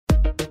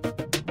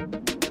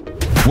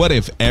What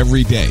if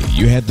every day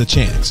you had the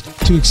chance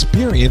to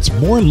experience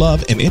more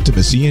love and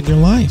intimacy in your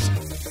life?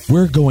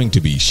 We're going to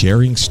be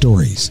sharing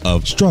stories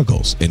of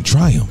struggles and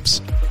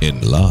triumphs in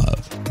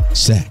love,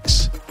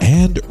 sex,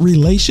 and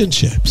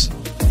relationships,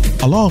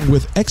 along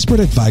with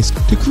expert advice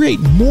to create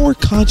more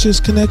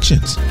conscious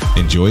connections.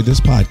 Enjoy this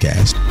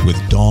podcast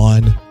with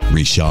Dawn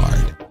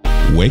Richard.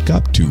 Wake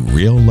up to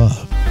real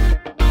love.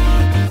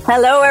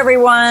 Hello,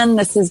 everyone.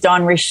 This is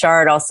Dawn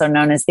Richard, also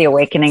known as The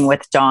Awakening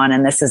with Dawn,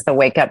 and this is the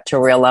Wake Up to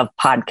Real Love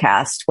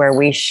podcast, where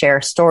we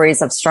share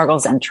stories of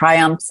struggles and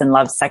triumphs in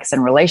love, sex,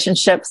 and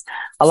relationships,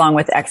 along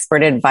with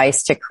expert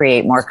advice to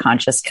create more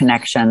conscious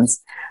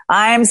connections.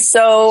 I'm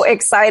so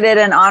excited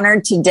and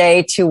honored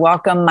today to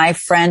welcome my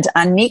friend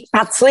Annick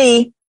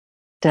Patry.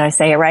 Did I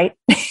say it right?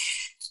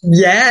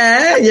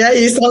 Yeah,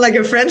 you sound like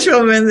a French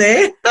woman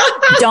there.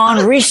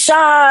 Dawn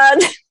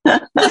Richard.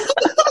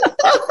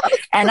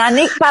 And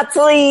Annick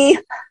Patry.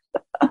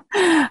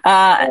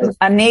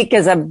 Annick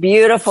is a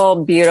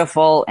beautiful,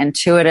 beautiful,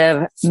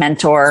 intuitive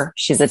mentor.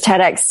 She's a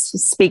TEDx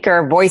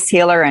speaker, voice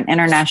healer, and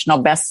international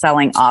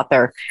best-selling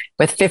author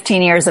with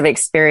 15 years of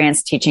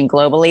experience teaching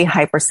globally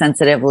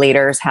hypersensitive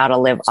leaders how to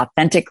live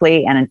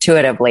authentically and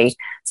intuitively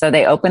so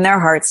they open their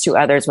hearts to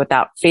others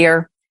without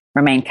fear,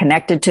 remain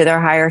connected to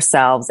their higher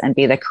selves, and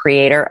be the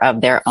creator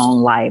of their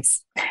own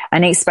lives.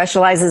 Annick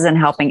specializes in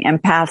helping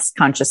empaths,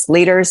 conscious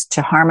leaders,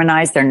 to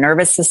harmonize their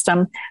nervous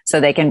system so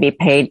they can be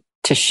paid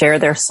to share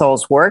their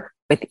soul's work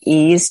with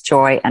ease,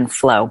 joy, and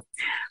flow.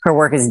 Her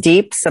work is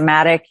deep,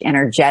 somatic,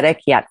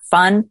 energetic, yet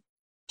fun.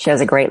 She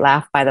has a great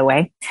laugh, by the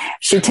way.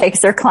 She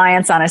takes her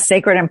clients on a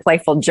sacred and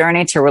playful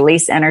journey to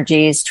release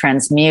energies,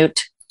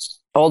 transmute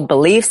old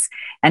beliefs,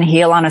 and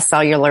heal on a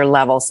cellular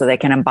level so they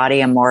can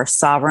embody a more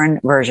sovereign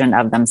version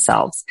of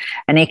themselves.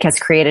 Annick has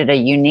created a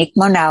unique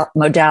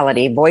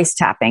modality, voice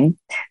tapping.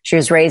 She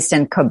was raised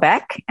in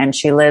Quebec, and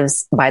she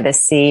lives by the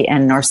sea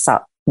in New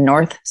South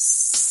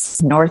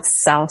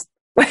Wales.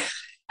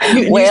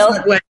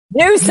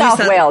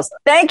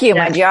 Thank you,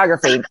 my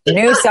geography.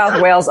 New South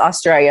Wales,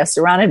 Australia,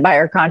 surrounded by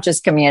her conscious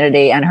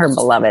community and her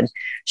beloved.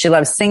 She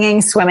loves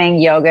singing,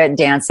 swimming, yoga,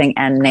 dancing,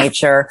 and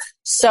nature.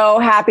 So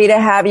happy to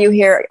have you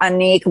here,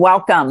 Annick.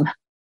 Welcome.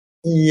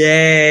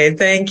 Yay.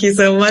 Thank you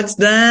so much,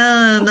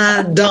 Dawn.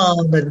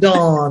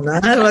 Dawn.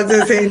 I was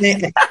to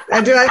say,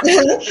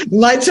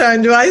 my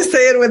turn. Do I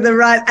say it with the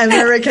right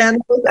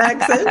American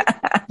accent?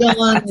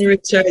 Dawn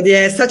Richard.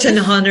 Yeah, such an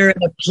honor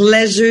and a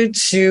pleasure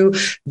to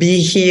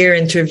be here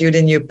interviewed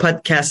in your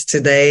podcast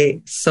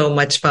today. So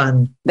much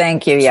fun.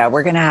 Thank you. Yeah,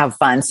 we're going to have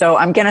fun. So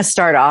I'm going to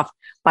start off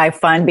by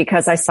fun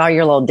because I saw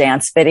your little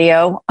dance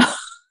video.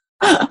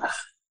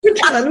 Which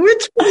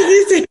one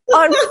is it?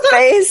 On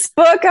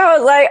Facebook. I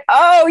was like,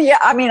 oh yeah.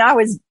 I mean, I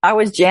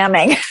was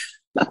jamming.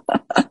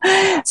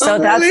 So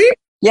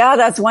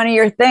that's one of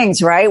your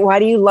things, right? Why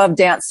do you love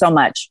dance so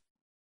much?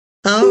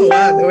 Oh,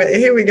 wow.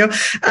 Here we go.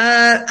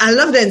 I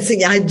love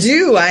dancing. I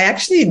do. I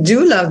actually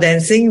do love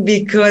dancing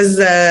because,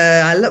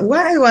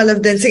 why do I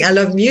love dancing? I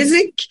love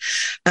music.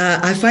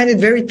 I find it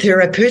very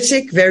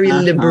therapeutic, very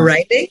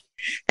liberating.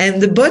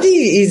 And the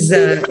body is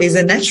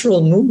a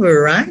natural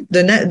mover, right?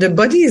 The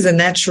body is a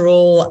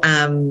natural,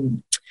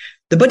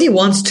 the body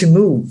wants to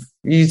move.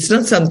 It's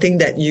not something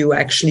that you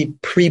actually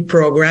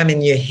pre-program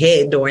in your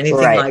head or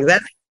anything like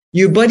that.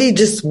 Your body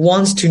just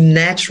wants to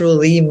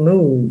naturally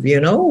move, you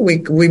know,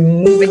 we're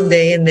moving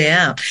day in, day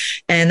out,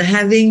 and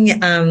having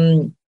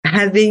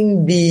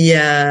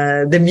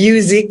the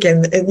music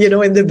and, you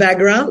know, in the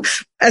background,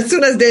 as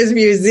soon as there's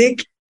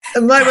music,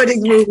 my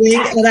body's moving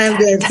and I'm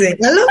dancing.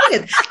 I love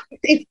it.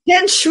 It's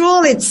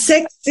sensual. It's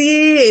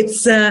sexy.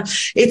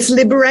 It's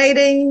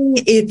liberating.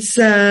 It's,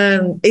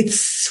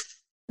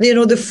 you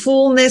know, the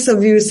fullness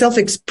of your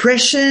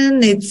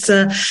self-expression.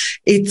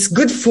 It's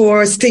good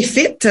for stay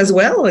fit as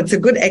well. It's a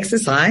good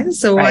exercise.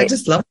 So I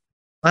just love it.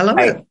 I love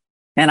it.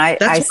 And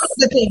that's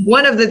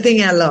one of the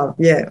things I love.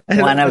 Yeah.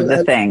 One of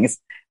the things.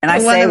 And I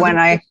say when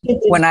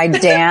I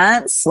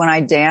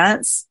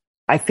dance,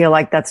 I feel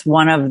like that's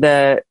one of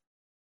the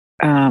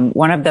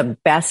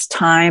best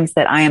times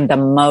that I am the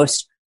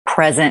most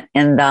present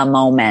in the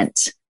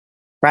moment,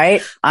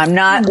 right? I'm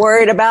not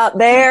worried about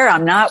there.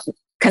 I'm not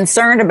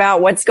concerned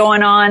about what's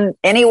going on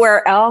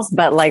anywhere else,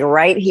 but like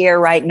right here,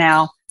 right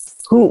now,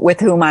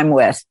 with whom I'm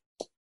with.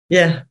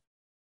 Yeah.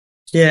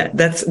 Yeah.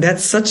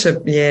 That's such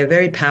a,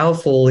 very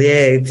powerful.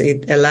 Yeah.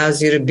 It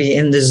allows you to be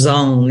in the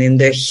zone, in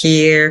the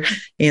here,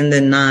 in the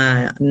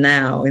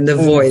now, in the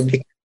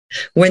void.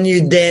 When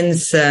you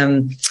dance,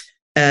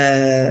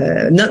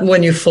 not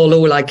when you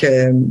follow like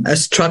a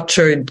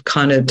structured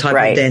kind of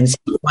type of dance,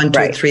 1,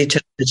 2, 3,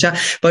 cha-cha,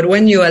 but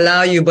when you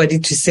allow your body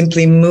to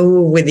simply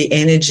move with the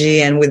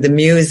energy and with the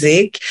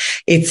music,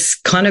 it's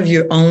kind of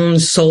your own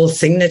soul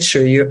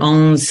signature, your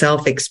own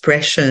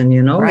self-expression,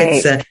 you know,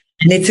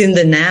 and it's in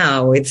the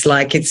now. It's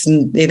like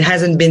it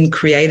hasn't been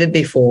created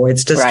before.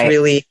 It's just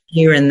really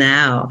here and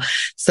now.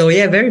 So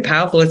yeah, very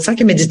powerful. It's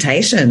like a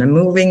meditation, a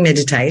moving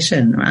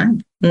meditation,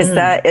 right? Is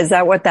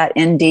that what that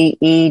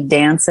NDE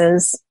dance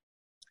is?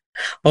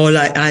 Oh,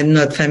 like I'm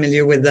not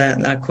familiar with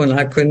that. I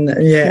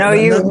couldn't. Yeah.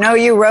 No,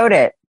 you wrote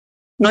it.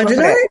 Oh, did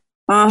I?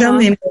 Tell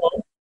me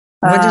more.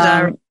 What did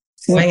I?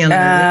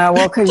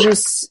 Well,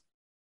 because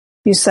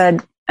you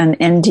said an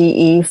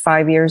NDE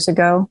 5 years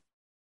ago.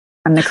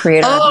 I'm the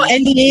creator. Oh,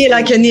 NDE,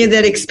 like a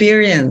near-death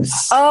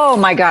experience. Oh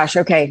my gosh.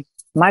 Okay,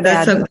 my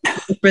bad. That's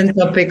a different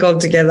topic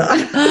altogether.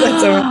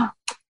 That's all right.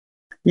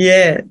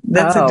 Yeah,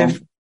 that's a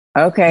different.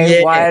 Okay,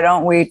 yeah. Why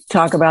don't we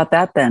talk about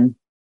that then?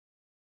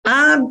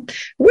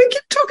 We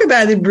can talk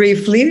about it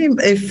briefly.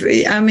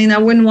 I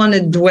wouldn't want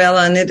to dwell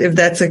on it if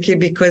that's okay,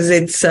 because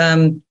it's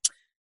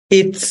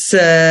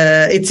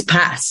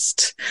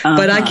past.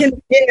 But I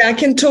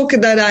can talk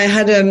that I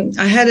had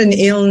an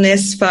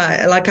illness.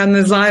 Like, I'm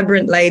a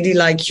vibrant lady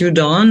like you,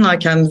 Dawn.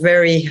 Like, I'm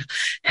very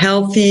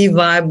healthy,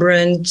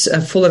 vibrant,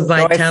 full of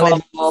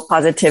vitality, joyful,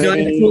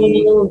 positivity.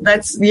 Joyful.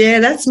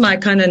 That's my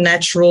kind of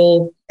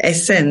natural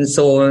essence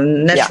or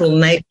natural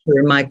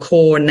nature, my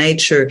core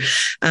nature.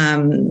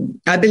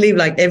 I believe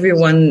like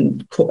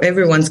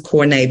everyone's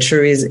core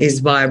nature is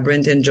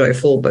vibrant and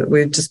joyful, but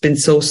we've just been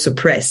so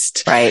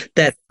suppressed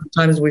that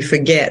sometimes we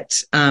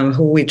forget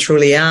who we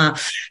truly are.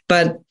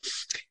 But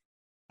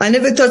I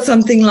never thought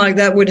something like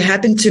that would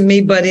happen to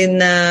me. But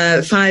in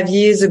 5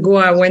 years ago,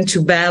 I went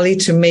to Bali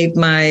to meet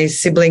my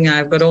sibling.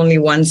 I've got only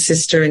one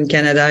sister in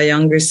Canada, a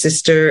younger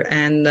sister,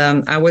 and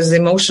I was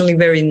emotionally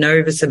very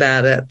nervous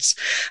about it.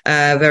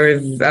 I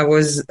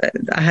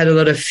had a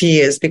lot of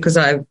fears because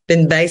I've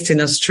been based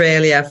in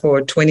Australia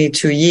for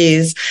 22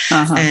 years,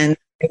 and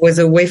it was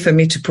a way for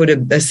me to put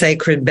a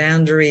sacred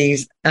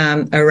boundaries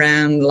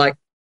around, like,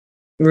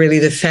 really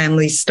the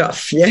family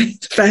stuff.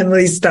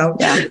 Family stuff.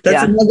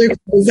 That's another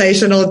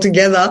conversation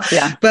altogether.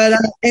 But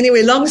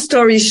anyway, long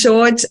story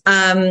short,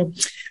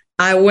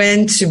 I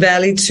went to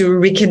Bali to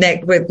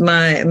reconnect with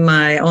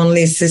my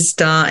only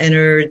sister and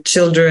her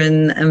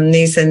children,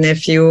 niece and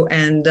nephew,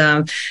 and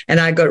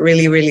I got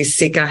really, really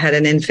sick. I had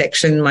an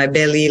infection in my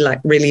belly,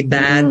 like really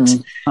bad,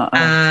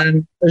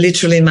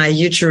 literally in my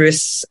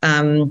uterus,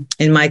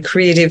 in my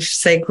creative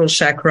sacral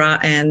chakra,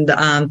 and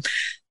I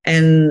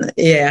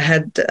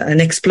had an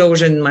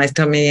explosion in my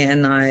tummy,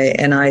 and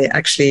I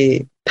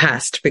actually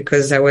passed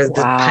because the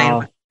pain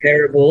was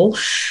terrible.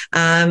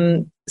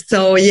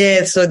 So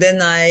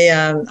then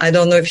I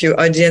don't know if your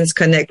audience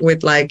connect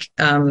with like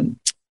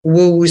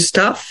woo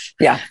stuff.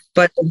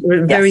 But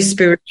very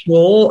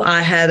spiritual.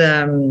 I had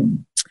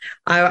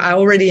I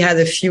already had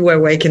a few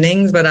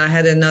awakenings, but I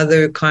had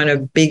another kind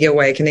of big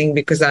awakening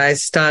because I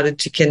started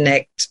to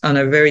connect on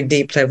a very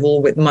deep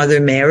level with Mother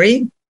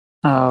Mary.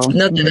 Not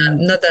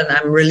that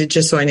I'm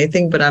religious or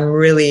anything, but I'm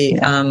really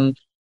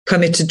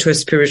committed to a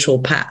spiritual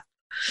path.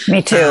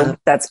 Me too.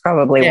 That's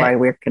probably why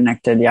we're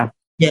connected.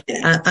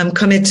 I'm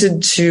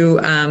committed to,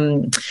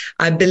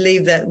 I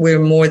believe that we're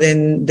more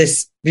than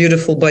this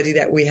beautiful body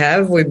that we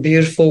have. We're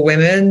beautiful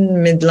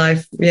women,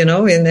 midlife, in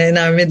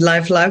our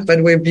midlife life,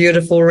 but we're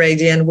beautiful,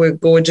 radiant, we're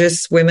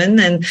gorgeous women,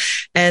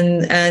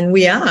 and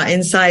we are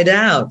inside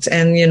out.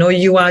 And,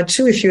 you are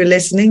too. If you're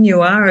listening,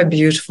 you are a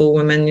beautiful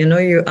woman.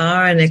 You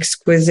are an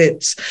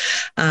exquisite,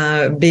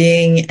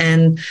 being.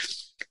 And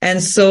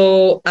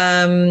so,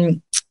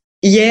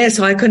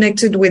 so I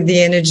connected with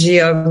the energy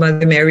of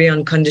Mother Mary,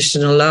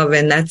 unconditional love,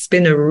 and that's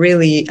been a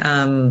really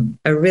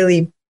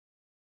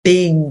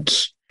big,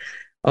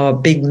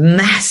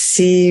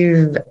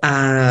 massive,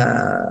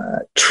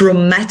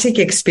 traumatic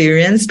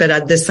experience, but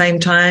at the same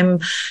time,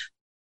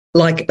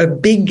 like a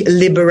big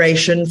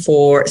liberation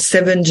for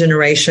 7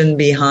 generations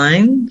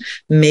behind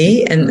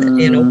me,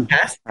 and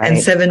past, and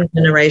 7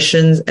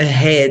 generations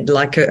ahead.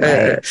 Like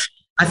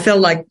I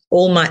felt like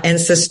all my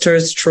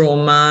ancestors'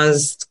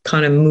 traumas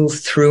kind of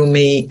moved through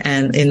me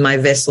and in my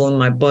vessel, in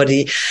my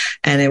body.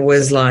 And it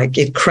was like,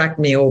 it cracked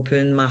me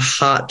open. My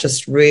heart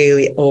just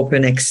really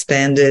open,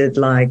 expanded,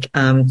 like,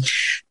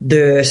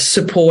 the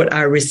support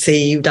I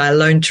received, I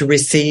learned to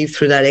receive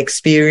through that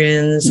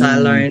experience. I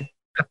learned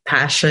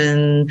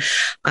compassion.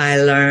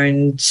 I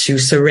learned to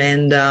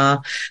surrender.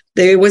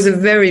 There was a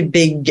very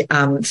big,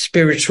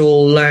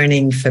 spiritual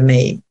learning for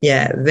me.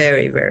 Yeah.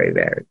 Very, very,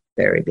 very,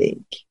 very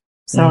big.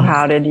 So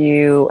how did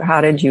you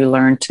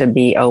learn to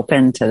be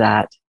open to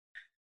that?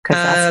 Because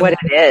that's what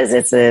it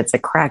is. It's a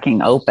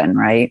cracking open,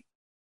 right?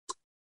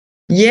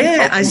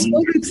 Yeah, I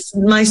suppose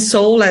my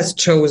soul has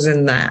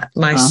chosen that.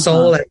 My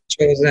soul has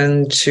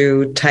chosen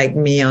to take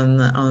me on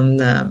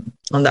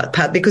that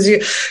path, because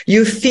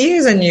your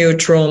fears and your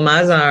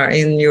traumas are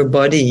in your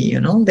body.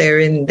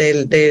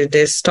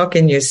 They're stuck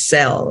in your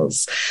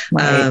cells.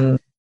 Right.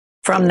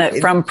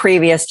 From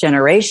previous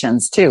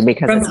generations too,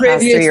 because it's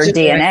passed through your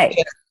DNA.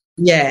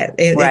 Yeah,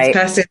 it's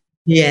passed in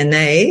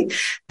DNA.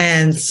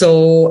 And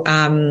so,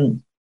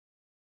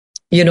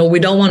 we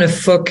don't want to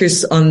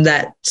focus on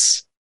that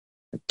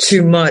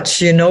too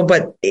much,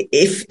 but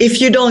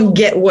if you don't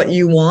get what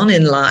you want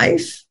in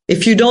life,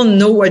 if you don't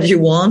know what you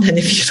want, and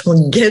if you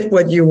don't get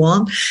what you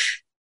want,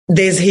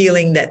 there's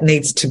healing that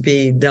needs to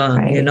be done.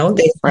 Right. You know,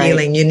 there's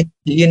healing.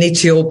 You need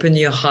to open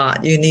your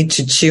heart. You need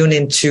to tune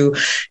into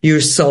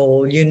your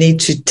soul. You need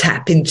to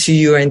tap into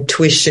your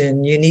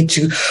intuition. You need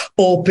to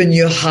open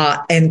your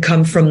heart and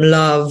come from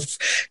love,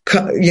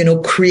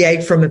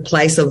 create from a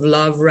place of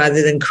love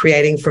rather than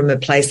creating from a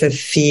place of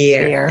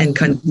fear. And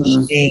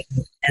conditioning.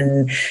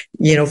 And,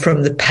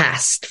 from the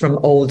past, from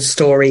old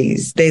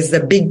stories. There's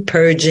a big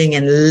purging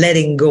and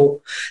letting go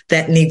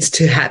that needs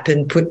to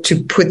happen,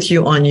 to put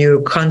you on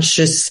your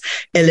conscious,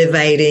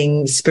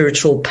 elevating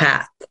spiritual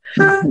path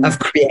of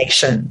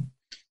creation.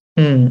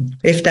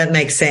 If that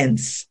makes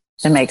sense.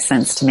 It makes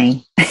sense to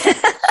me.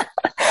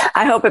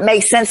 I hope it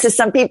makes sense to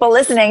some people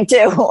listening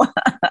too.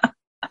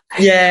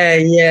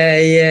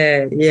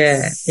 Yeah.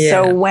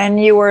 So when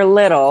you were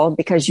little,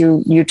 because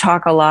you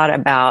talk a lot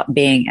about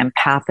being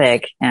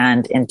empathic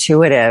and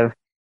intuitive,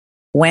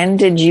 when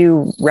did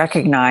you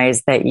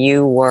recognize that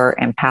you were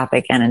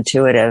empathic and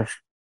intuitive?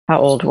 How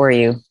old were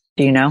you?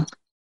 Do you know?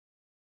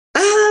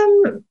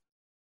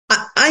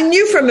 I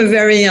knew from a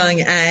very young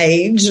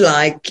age,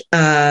 as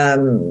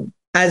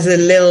a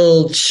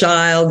little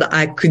child,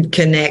 I could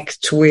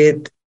connect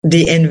with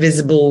the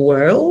invisible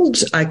world.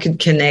 I could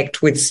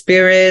connect with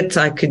spirits.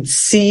 I could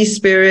see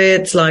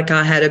spirits. Like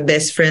I had a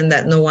best friend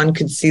that no one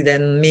could see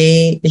than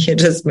me,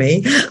 just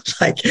me.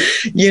 Like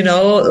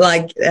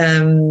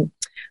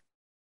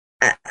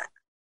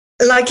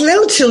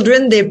little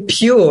children, they're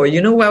pure,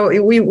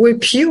 we're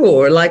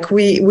pure. Like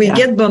we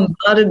get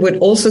bombarded with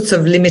all sorts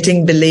of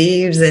limiting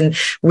beliefs and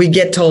we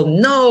get told,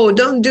 no,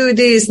 don't do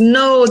this.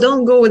 No,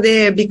 don't go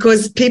there,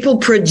 because people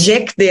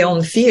project their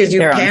own fears.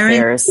 Your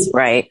parents,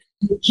 right.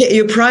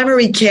 Your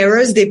primary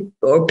carers,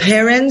 or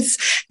parents,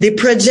 they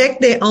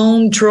project their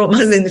own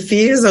traumas and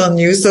fears on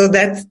you. So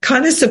that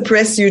kind of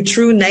suppress your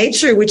true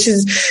nature, which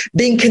is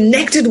being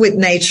connected with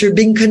nature,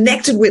 being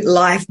connected with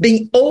life,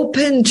 being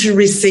open to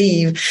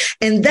receive.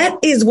 And that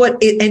is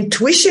what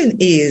intuition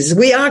is.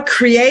 We are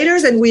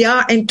creators and we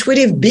are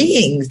intuitive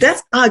beings.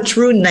 That's our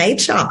true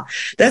nature.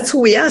 That's who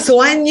we are. So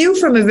I knew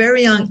from a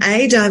very young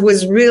age, I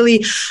was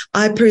really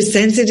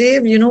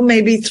hypersensitive,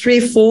 maybe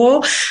 3,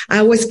 4.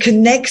 I was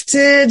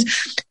connected.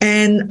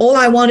 And all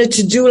I wanted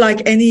to do,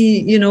 like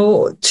any,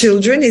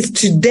 children, is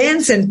to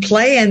dance and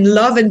play and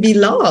love and be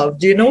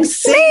loved, sing.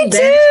 Me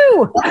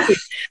too.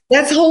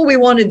 That's all we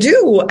want to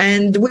do.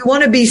 And we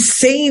want to be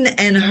seen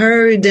and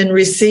heard and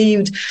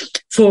received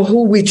for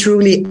who we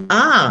truly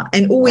are.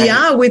 And who we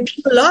are, we're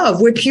pure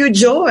love, we're pure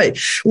joy.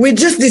 We're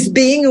just this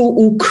being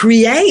who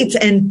create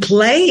and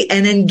play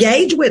and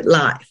engage with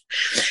life.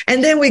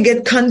 And then we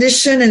get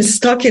conditioned and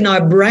stuck in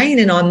our brain,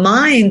 in our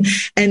mind,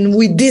 and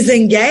we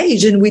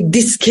disengage and we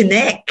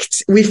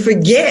disconnect. We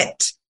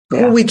forget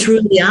who we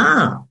truly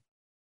are.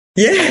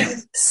 Yeah.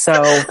 So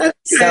the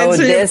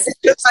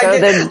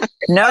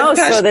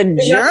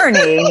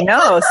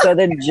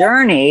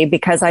journey,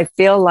 because I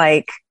feel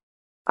like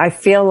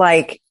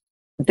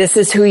this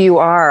is who you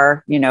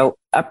are,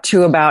 up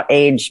to about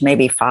age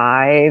maybe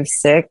 5,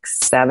 6,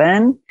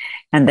 7.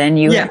 And then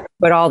you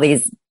put all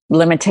these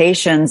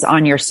limitations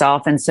on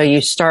yourself. And so you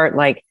start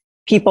like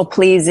people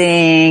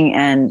pleasing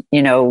and,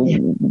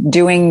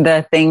 doing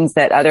the things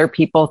that other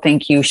people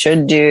think you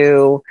should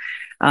do.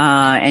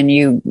 And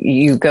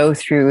you go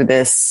through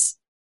this,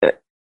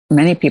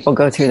 many people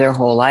go through their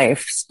whole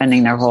life,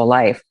 spending their whole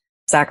life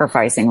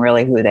sacrificing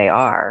really who they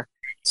are.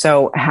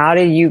 So how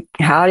do you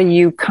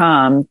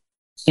come,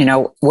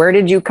 where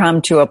did you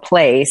come to a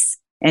place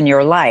in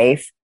your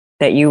life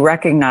that you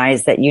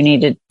recognized that you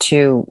needed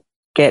to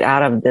get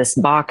out of this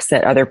box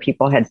that other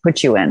people had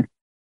put you in?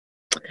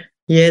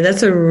 Yeah,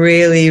 that's a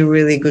really,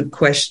 really good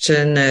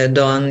question,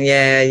 Dawn.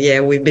 Yeah.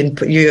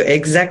 You're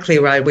exactly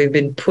right. We've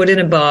been put in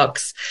a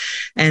box,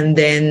 and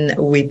then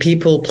we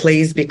people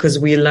please because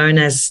we learn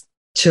as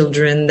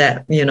children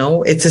that,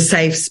 it's a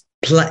safe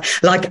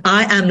place. Like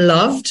I am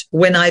loved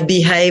when I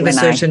behave a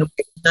certain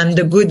way. I'm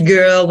the good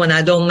girl when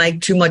I don't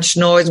make too much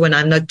noise, when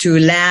I'm not too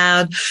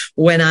loud,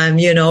 when I'm,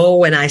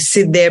 when I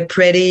sit there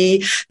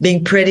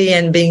being pretty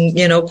and being,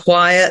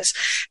 quiet.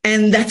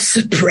 And that's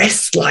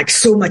suppressed like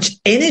so much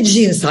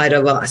energy inside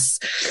of us.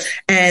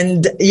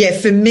 And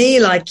for me,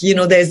 like,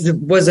 there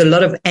was a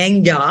lot of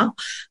anger.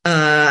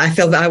 I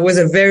felt I was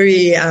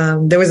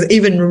there was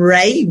even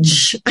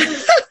rage.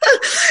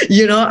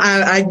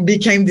 I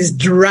became this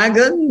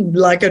dragon,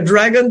 like a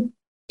dragon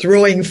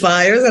throwing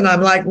fires. And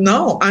I'm like,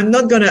 no, I'm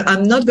not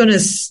gonna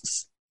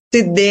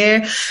sit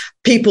there,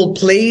 people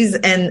please,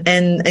 and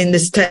in the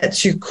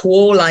statu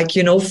quo, like,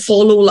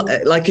 follow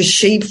like a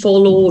sheep,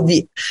 follow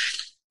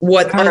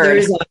what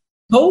others are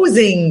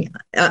imposing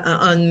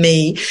on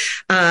me,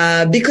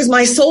 because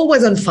my soul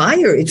was on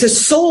fire. It's a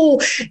soul.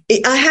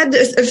 I had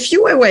a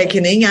few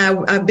awakening.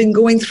 I've been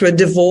going through a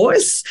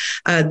divorce.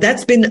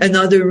 That's been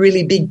another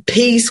really big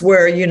piece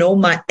where,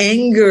 my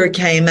anger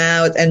came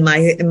out and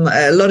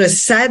a lot of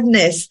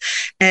sadness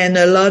and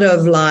a lot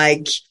of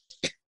like,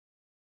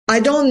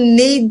 I don't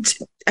need,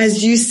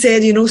 as you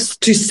said,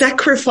 to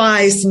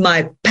sacrifice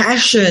my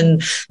passion,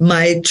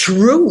 my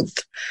truth,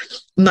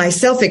 my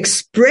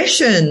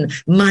self-expression,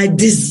 my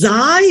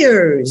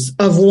desires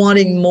of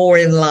wanting more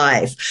in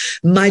life,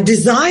 my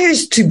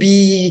desires to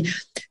be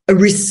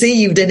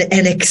received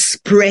and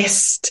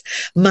expressed,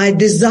 my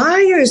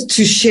desires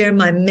to share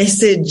my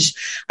message.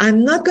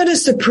 I'm not going to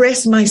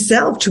suppress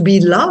myself to be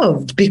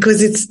loved,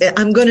 because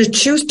I'm going to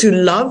choose to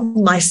love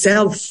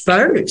myself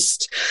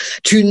first,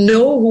 to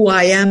know who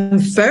I am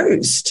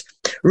first,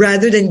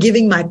 rather than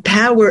giving my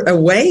power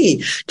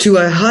away to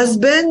a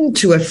husband,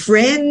 to a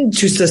friend,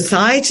 to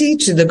society,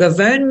 to the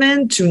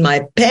government, to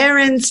my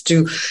parents,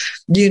 to,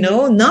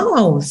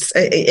 no,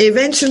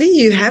 eventually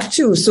you have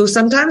to. So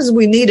sometimes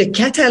we need a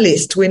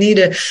catalyst. We need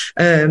a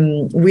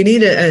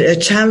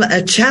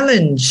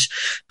challenge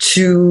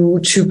to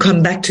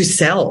come back to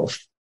self,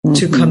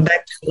 to come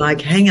back to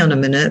like, hang on a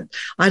minute.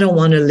 I don't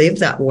want to live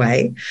that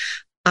way.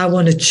 I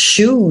want to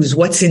choose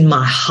what's in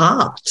my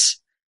heart,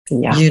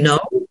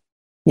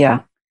 Yeah.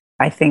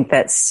 I think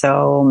that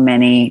so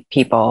many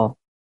people,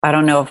 I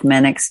don't know if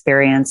men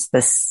experience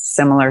the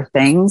similar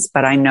things,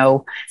 but I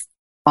know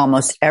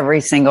almost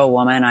every single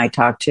woman I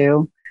talk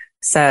to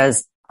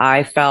says,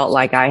 I felt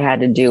like I had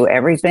to do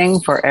everything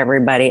for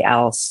everybody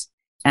else,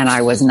 and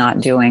I was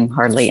not doing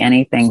hardly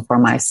anything for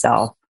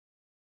myself.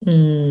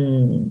 Yeah.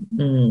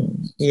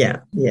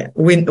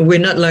 We're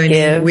not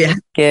learning. We have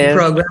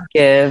program.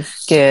 Give.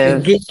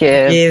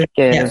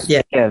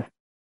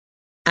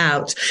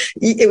 Out.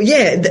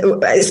 Yeah.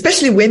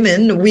 Especially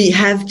women,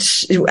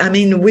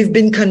 we've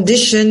been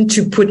conditioned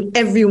to put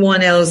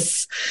everyone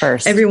else's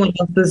first,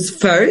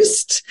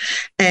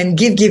 and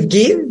give.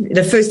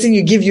 The first thing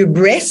you give your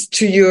breast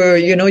to your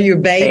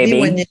baby.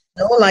 When you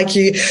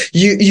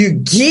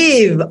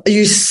give,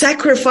 you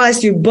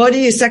sacrifice your body,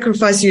 you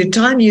sacrifice your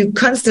time, you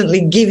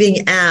constantly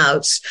giving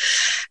out.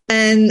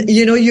 And,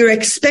 you're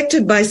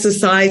expected by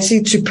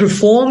society to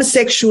perform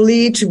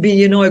sexually, to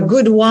be, a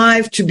good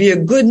wife, to be a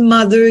good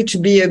mother, to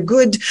be a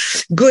good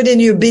in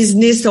your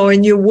business or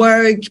in your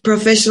work,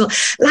 professional.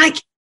 Like,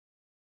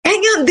 hang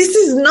on, this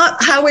is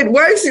not how it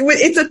works.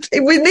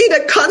 We need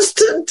a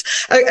constant,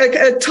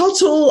 a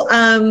total,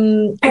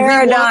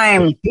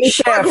 paradigm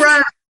shift.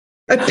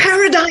 A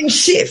paradigm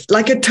shift,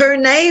 like a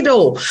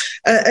tornado,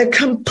 a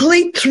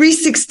complete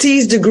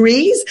 360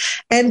 degrees,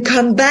 and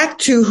come back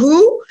to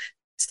who?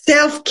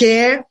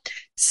 Self-care,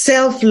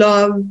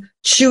 self-love,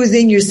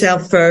 choosing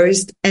yourself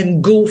first,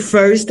 and go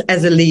first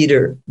as a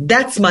leader.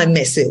 That's my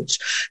message.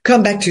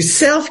 Come back to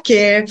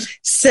self-care,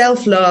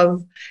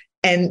 self-love,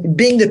 and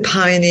being the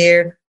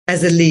pioneer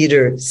as a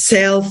leader,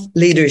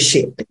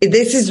 self-leadership.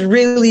 This is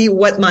really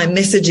what my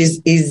message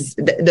is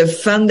the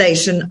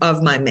foundation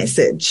of my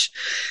message,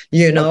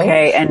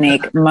 Okay,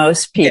 Anique,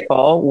 most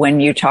people, when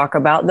you talk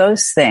about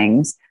those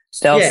things,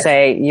 they'll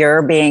say,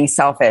 you're being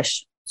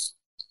selfish.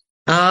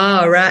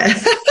 Ah, right.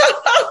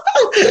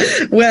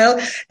 Well,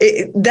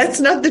 that's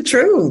not the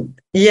truth.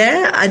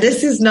 Yeah,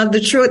 this is not the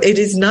truth. It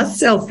is not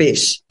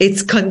selfish.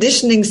 It's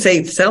conditioning say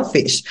it's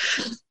selfish.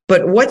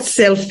 But what's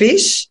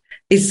selfish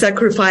is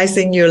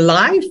sacrificing your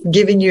life,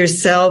 giving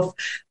yourself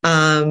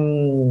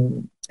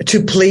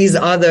to please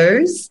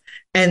others,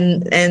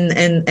 and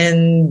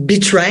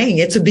betraying.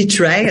 It's a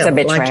betrayal.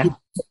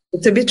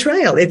 It's a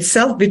betrayal. It's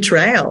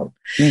self-betrayal.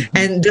 Mm-hmm.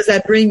 And does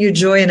that bring you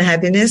joy and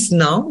happiness?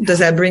 No. Does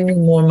that bring you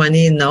more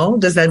money? No.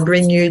 Does that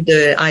bring you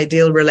the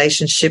ideal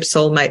relationship,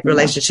 soulmate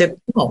relationship?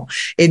 No.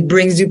 It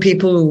brings you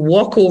people who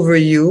walk over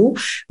you,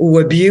 who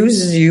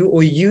abuses you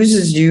or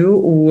uses you,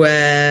 who,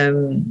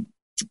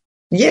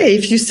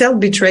 if you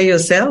self-betray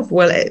yourself,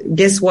 well,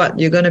 guess what?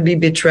 You're going to be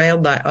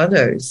betrayed by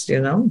others,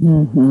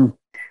 Mm-hmm.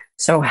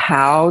 So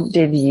how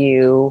did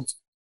you,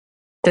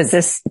 does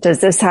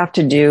this have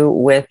to do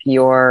with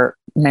your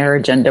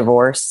marriage and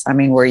divorce? I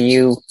mean, were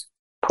you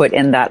put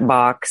in that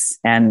box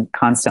and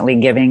constantly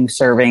giving,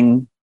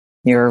 serving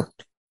your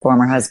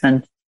former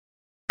husband?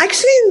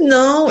 Actually,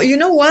 no. You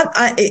know what?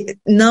 It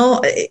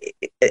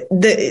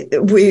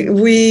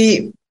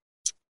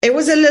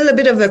was a little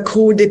bit of a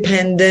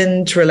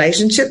codependent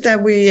relationship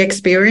that we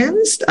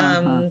experienced.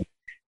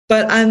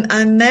 But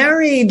I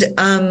married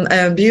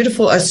a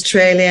beautiful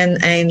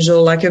Australian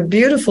angel, like a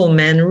beautiful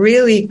man,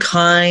 really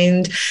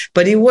kind,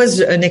 but he was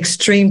an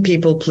extreme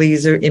people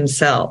pleaser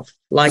himself.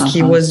 Like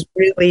he was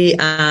really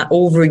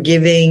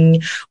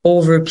over-giving,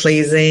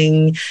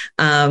 over-pleasing,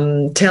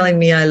 telling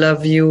me I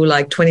love you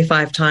like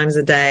 25 times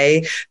a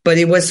day, but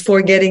he was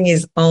forgetting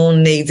his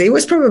own needs. He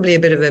was probably a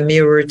bit of a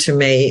mirror to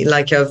me,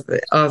 like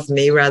of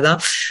me rather.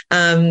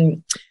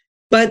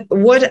 But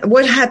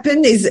what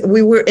happened is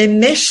we were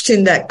enmeshed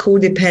in that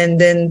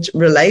codependent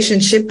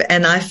relationship,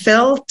 and I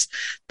felt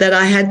that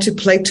I had to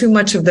play too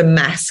much of the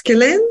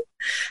masculine.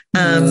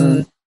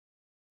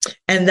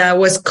 And I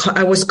was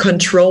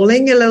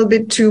controlling a little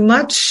bit too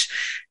much,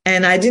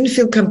 and I didn't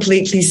feel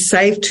completely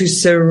safe to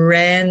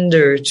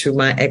surrender to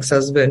my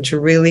ex-husband, to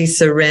really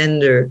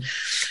surrender.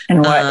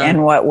 In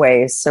what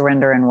ways?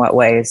 Surrender in what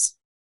ways?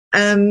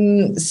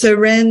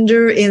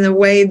 surrender in a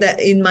way that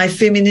in my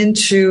feminine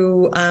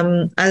to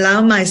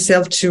allow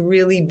myself to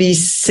really be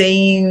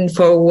seen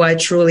for who I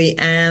truly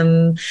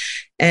am.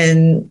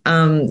 And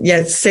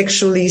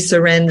sexually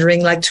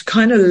surrendering, like to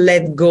kind of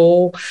let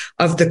go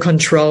of the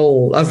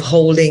control of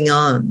holding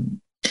on,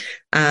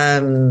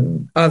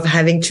 of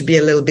having to be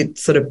a little bit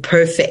sort of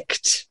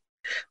perfect,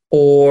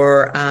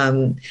 or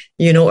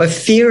a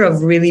fear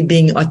of really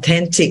being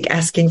authentic,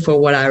 asking for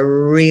what I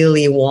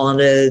really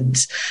wanted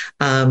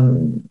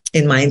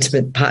in my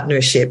intimate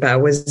partnership.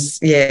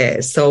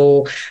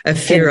 So a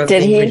fear of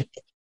being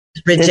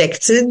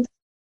rejected.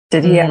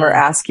 Did he ever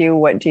ask you,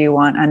 what do you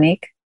want,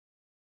 Anique?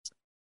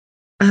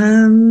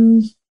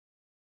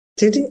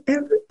 Did he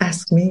ever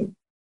ask me?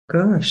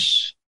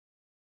 Gosh,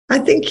 I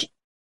think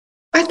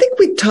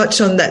we touch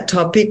on that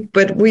topic,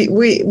 but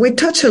we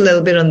touch a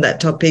little bit on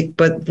that topic,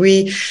 but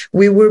we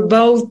were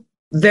both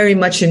very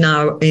much in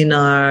our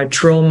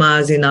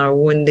traumas, in our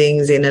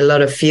woundings, in a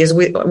lot of fears.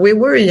 We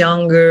were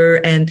younger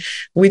and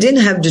we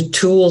didn't have the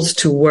tools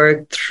to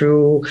work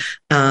through,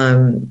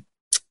 to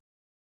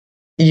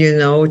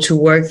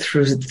work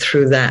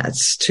through that,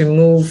 to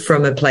move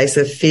from a place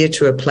of fear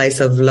to a place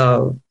of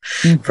love,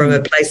 from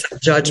a place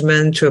of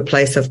judgment to a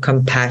place of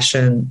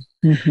compassion,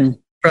 from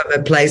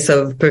a place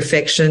of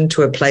perfection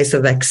to a place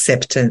of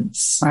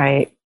acceptance.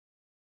 Right.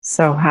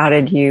 So how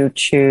did you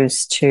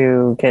choose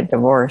to get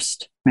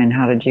divorced? I mean,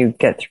 how did you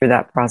get through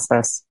that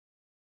process?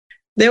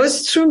 There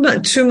was too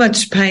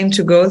much pain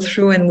to go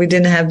through, and we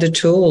didn't have the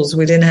tools.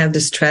 We didn't have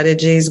the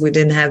strategies. We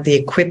didn't have the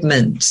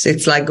equipment.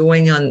 It's like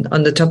going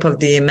on the top of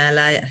the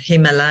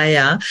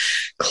Himalaya,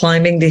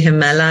 climbing the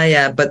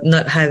Himalaya, but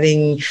not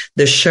having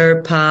the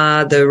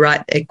Sherpa, the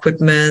right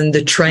equipment,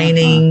 the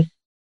training,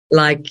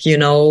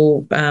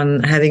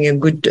 having a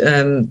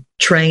good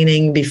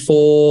training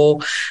before.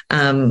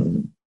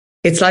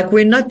 It's like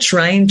we're not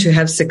trained to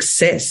have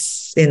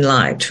success in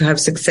life, to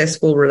have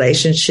successful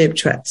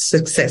relationships, to have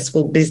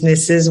successful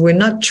businesses. We're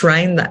not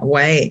trained that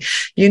way.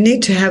 You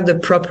need to have the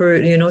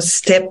proper,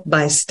 step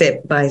by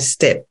step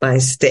to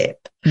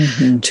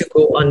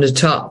go on the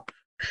top.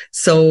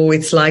 So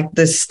it's like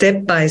the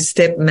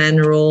step-by-step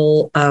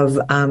manual of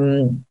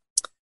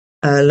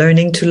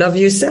learning to love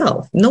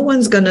yourself. No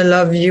one's going to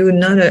love you,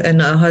 not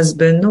a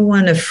husband,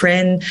 a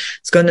friend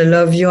is going to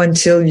love you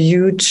until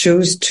you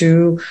choose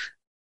to,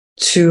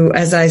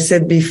 as I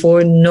said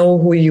before, know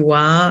who you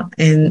are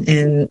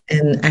and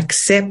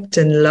accept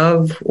and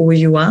love who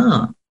you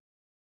are.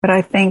 But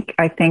I think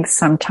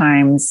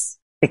sometimes,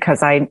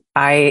 because I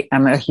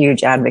am a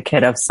huge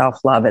advocate of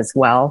self-love as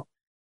well.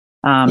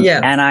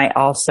 And I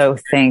also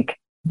think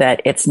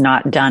that it's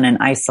not done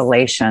in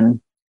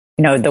isolation.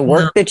 The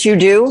work that you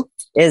do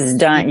is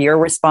done. You're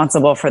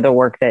responsible for the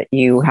work that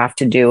you have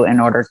to do in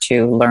order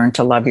to learn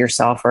to love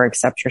yourself or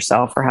accept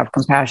yourself or have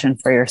compassion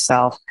for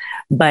yourself.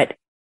 But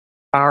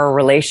our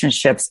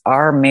relationships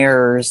are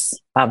mirrors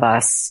of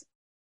us.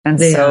 And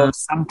so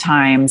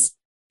sometimes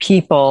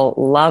people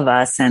love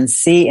us and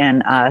see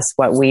in us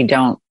what we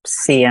don't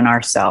see in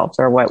ourselves,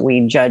 or what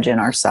we judge in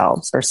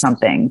ourselves or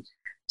something.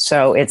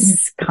 So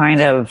it's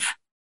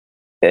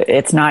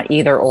it's not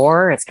either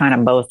or, it's kind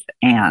of both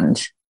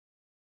and.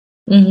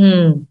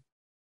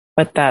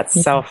 But that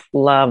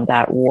self-love,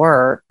 that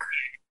work,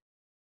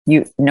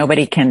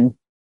 nobody can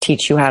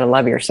teach you how to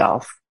love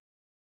yourself.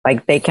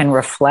 Like, they can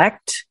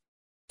reflect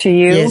to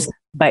you,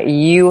 but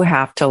you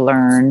have to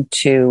learn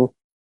to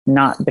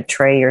not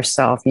betray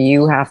yourself.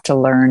 You have to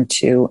learn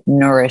to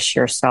nourish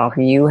yourself.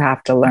 You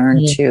have to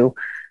learn to,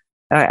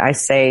 I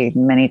say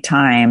many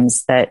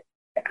times that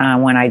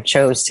when I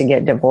chose to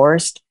get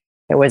divorced,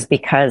 it was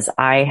because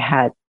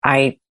I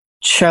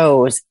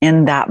chose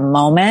in that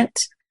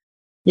moment,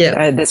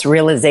 this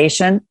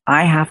realization,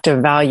 I have to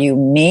value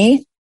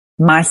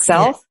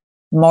myself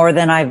more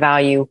than I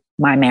value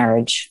my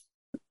marriage.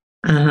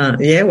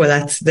 Yeah, well,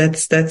 that's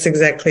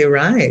exactly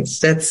right. It's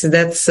just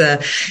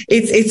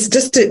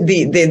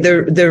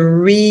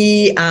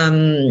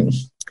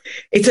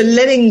it's a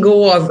letting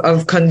go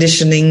of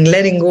conditioning,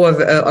 letting go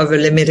of a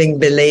limiting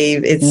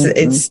belief.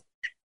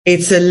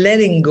 It's a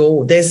letting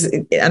go.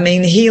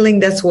 Healing,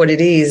 that's what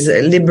it is.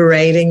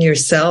 Liberating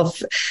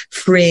yourself,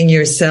 freeing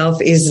yourself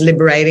is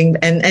liberating.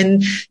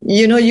 And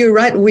you're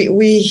right.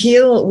 We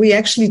heal, we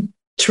actually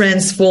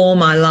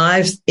transform our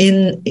lives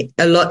in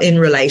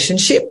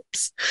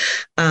relationships.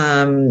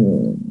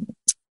 And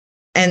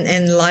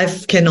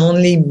life can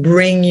only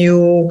bring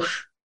you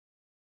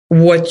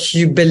what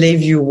you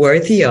believe you're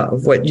worthy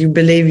of, what you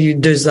believe you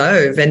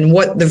deserve, and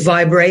what the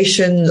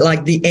vibration,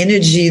 like the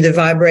energy, the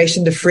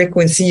vibration, the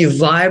frequency you're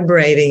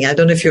vibrating. I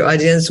don't know if your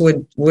audience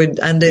would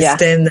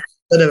understand that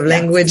sort of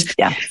language,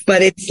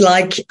 but it's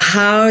like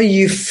how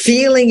you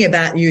feeling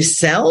about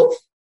yourself.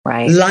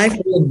 Right.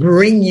 Life will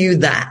bring you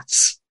that.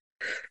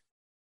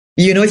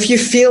 If you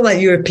feel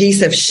that you're a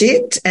piece of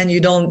shit and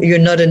you're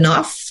not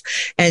enough,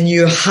 and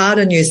you're hard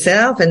on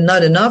yourself and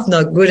not enough,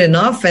 not good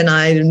enough. And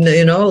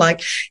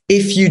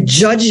if you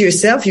judge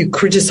yourself, you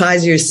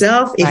criticize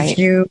yourself. Right. If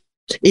you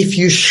if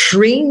you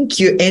shrink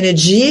your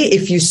energy,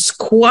 if you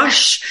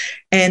squash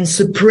and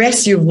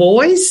suppress your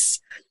voice,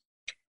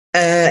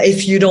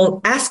 if you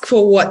don't ask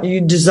for what you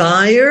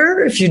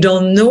desire, if you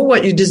don't know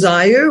what you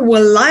desire,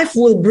 well, life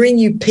will bring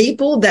you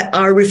people that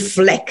are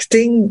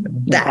reflecting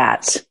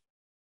that.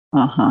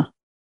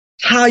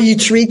 How you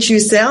treat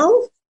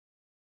yourself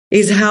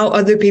is how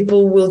other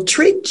people will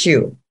treat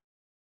you.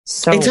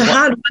 So it's a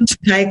hard one to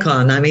take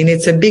on. I mean,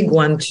 it's a big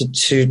one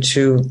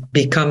to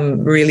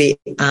become really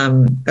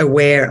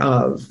aware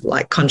of,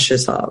 like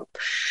conscious of.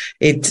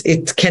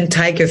 It can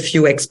take a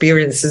few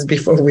experiences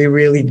before we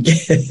really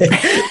get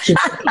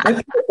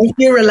a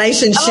few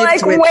relationships. I'm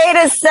like, wait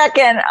a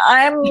second,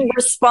 I'm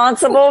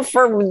responsible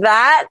for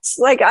that?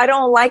 Like, I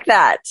don't like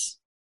that.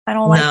 I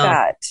don't like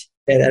that.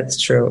 Yeah,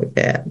 that's true.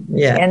 Yeah.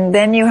 And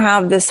then you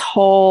have this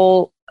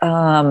whole,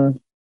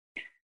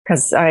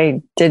 because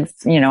I did,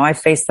 I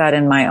faced that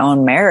in my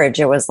own marriage.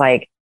 It was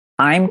like,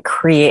 I'm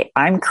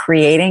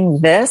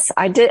creating this.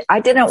 I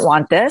didn't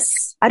want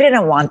this. I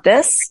didn't want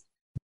this.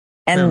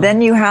 And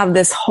then you have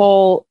this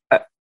whole,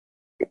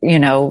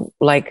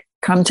 like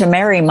come to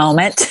Mary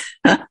moment,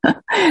 come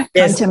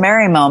to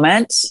Mary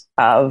moment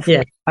of,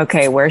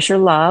 okay, where's your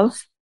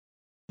love?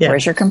 Yeah.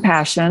 Where's your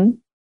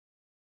compassion?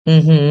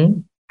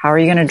 Mm-hmm. How are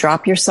you going to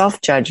drop your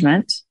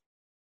self-judgment?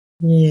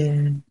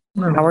 Yeah.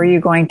 Oh. How are you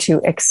going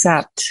to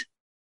accept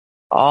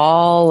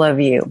all of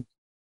you?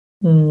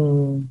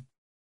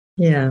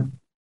 Yeah.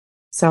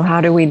 So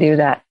how do we do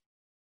that?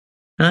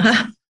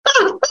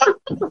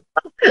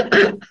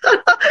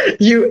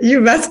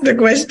 You've asked the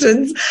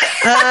questions.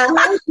 How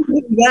do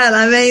you do that?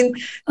 I mean,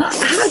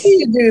 how do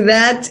you do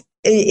that?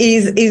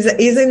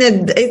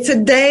 It's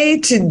a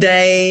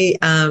day-to-day,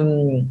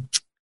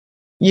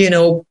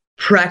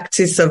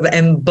 practice of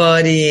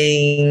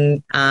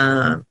embodying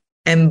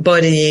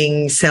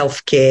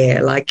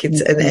self-care. Like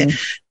it's, and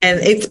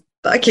it's,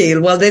 okay,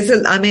 well,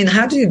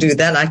 how do you do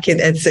that?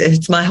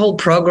 It's my whole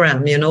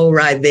program,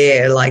 right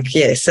there. Like,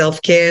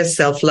 self-care,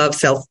 self-love,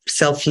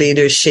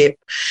 self-leadership.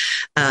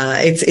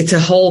 It's a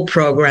whole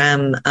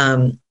program,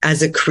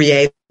 as a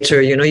creator,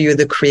 you're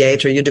the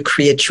creator, you're the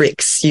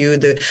creatrix, you're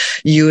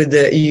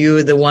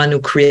the one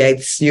who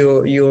creates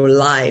your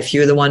life,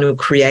 you're the one who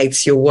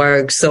creates your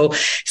work. So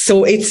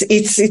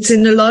it's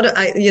in a lot of,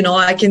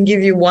 I can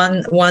give you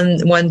one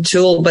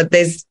tool, but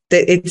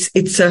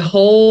it's a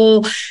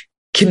whole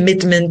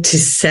commitment to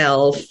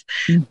self.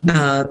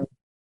 Mm-hmm.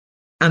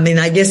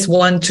 I guess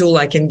one tool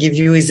I can give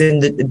you is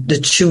in the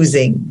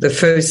choosing. The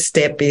first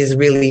step is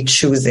really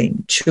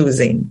choosing,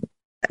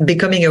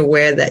 becoming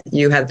aware that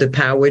you have the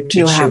power to choose.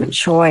 You have a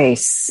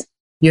choice.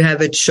 You have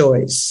a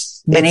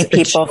choice. Many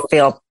people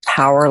feel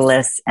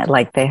powerless,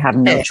 like they have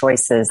no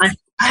choices.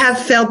 I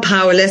have felt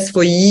powerless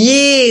for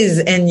years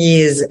and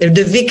years.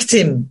 The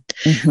victim.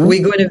 Mm-hmm. We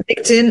go to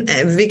victim,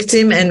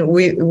 and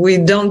we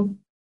don't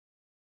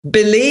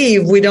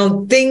believe, we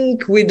don't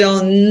think, we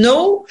don't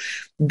know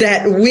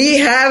that we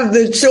have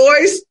the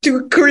choice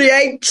to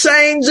create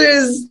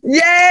changes.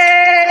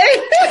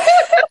 Yay!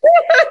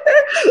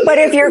 But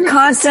if you're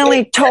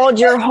constantly told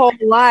your whole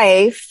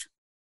life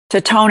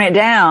to tone it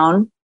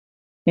down,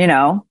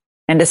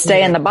 and to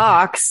stay in the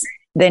box,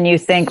 then you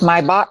think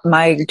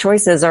my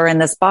choices are in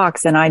this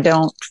box and I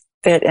don't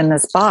fit in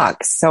this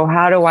box. So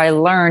how do I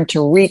learn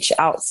to reach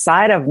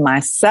outside of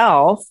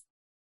myself?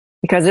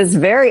 Because it's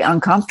very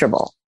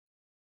uncomfortable.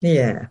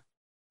 Yeah.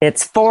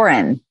 It's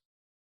foreign.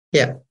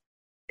 Yeah.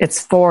 It's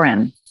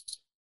foreign.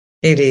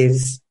 It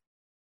is.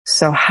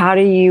 So how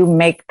do you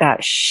make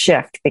that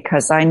shift?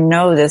 Because I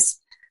know this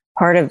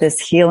part of this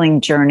healing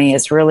journey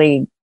is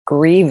really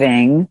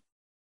grieving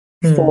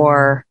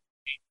for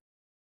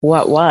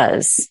what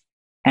was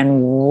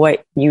and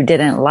what you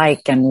didn't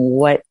like and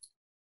what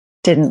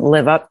didn't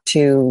live up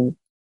to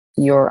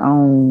your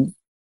own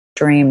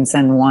dreams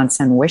and wants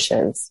and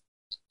wishes.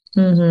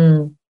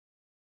 Mm-hmm.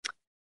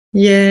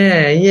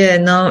 Yeah.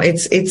 No,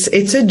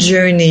 it's a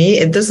journey.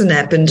 It doesn't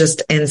happen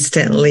just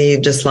instantly,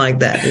 just like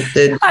that.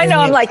 I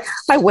know. I'm like,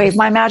 I wave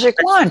my magic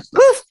wand.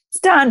 Poof,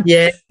 it's done.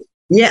 Yeah.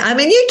 Yeah.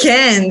 You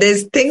can.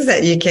 There's things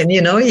that you can,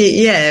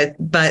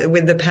 but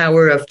with the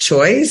power of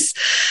choice,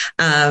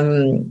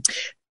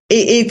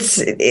 it's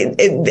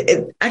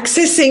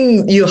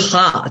accessing your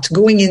heart,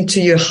 going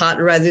into your heart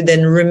rather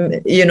than,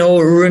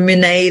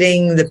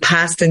 ruminating the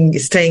past and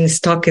staying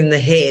stuck in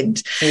the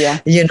head. Yeah.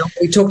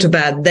 We talked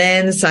about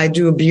dance. I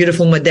do a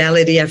beautiful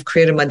modality. I've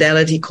created a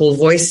modality called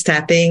voice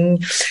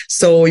tapping.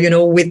 So,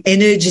 with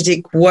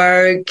energetic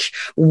work,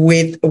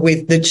 with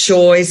the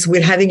choice,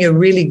 with having a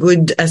really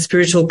good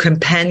spiritual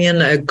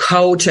companion, a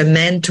coach, a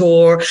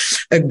mentor,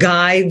 a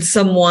guide,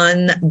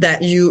 someone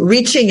that you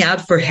reaching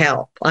out for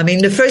help.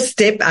 The first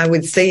step I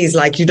would say is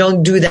like, you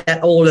don't do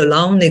that all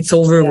alone. It's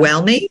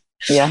overwhelming.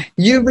 Yeah.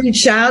 You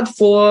reach out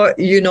for,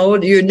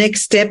 your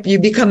next step. You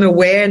become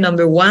aware.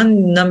 Number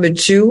one. Number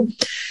two,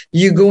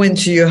 you go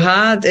into your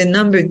heart. And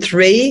number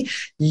three,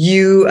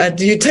 you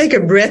take a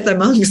breath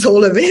amongst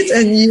all of it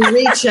and you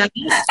reach out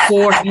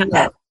for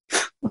help.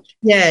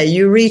 Yeah,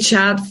 you reach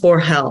out for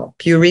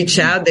help. You reach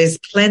out. There's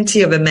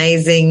plenty of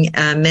amazing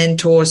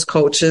mentors,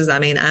 coaches. I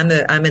mean, I'm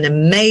an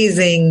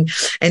amazing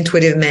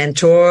intuitive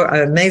mentor,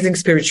 an amazing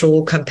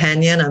spiritual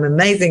companion. I'm an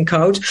amazing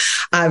coach.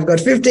 I've got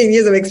 15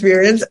 years of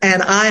experience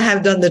and I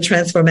have done the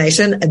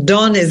transformation.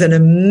 Dawn is an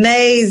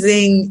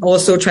amazing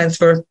also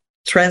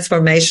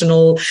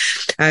transformational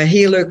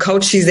healer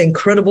coach. She's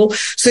incredible.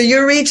 So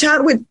you reach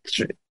out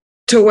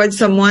towards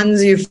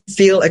someone you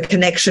feel a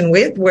connection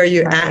with, where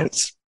you're at.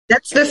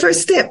 That's the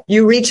first step.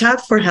 You reach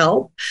out for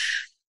help.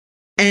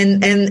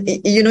 And,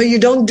 you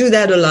don't do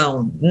that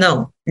alone.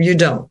 No, you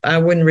don't. I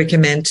wouldn't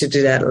recommend to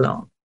do that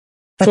alone.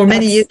 For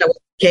many years, I was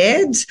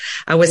scared.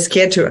 I was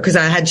scared because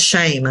I had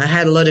shame. I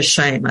had a lot of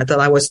shame. I thought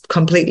I was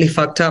completely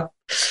fucked up.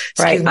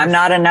 Right. I'm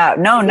not enough.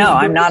 No,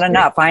 I'm not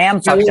enough. I am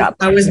fucked up.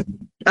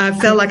 I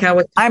felt like I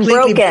was. I'm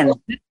broken.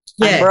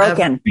 Yeah, I'm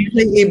broken.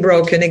 Completely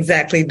broken.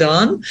 Exactly,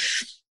 Dawn.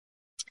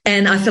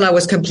 And I feel I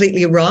was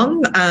completely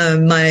wrong.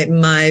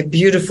 My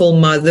beautiful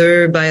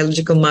mother,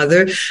 biological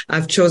mother,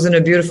 I've chosen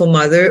a beautiful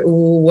mother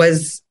who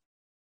was,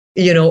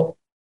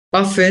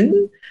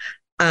 often,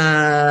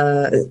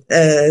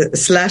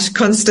 /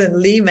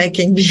 constantly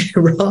making me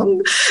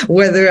wrong,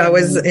 whether I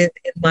was in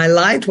my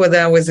light, whether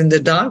I was in the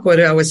dark,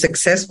 whether I was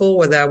successful,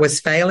 whether I was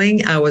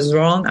failing, I was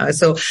wrong.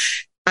 So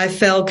I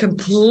felt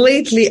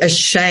completely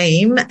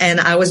ashamed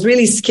and I was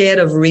really scared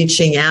of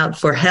reaching out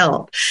for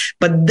help.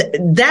 But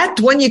that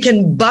when you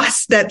can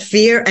bust that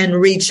fear and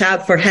reach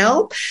out for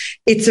help,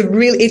 it's a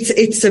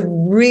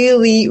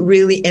really,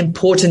 really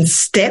important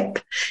step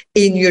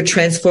in your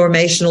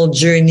transformational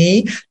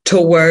journey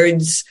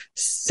towards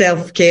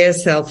self-care,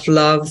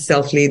 self-love,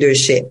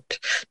 self-leadership,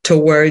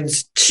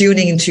 towards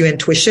tuning into your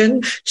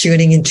intuition,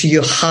 tuning into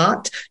your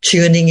heart,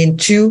 tuning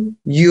into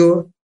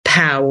your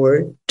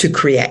power to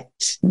create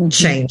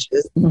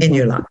changes in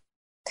your life.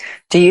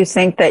 Do you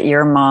think that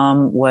your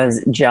mom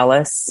was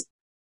jealous?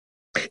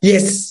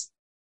 Yes.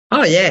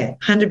 Oh yeah,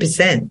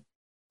 100%.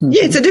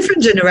 Yeah, it's a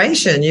different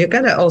generation. You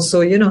gotta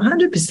also,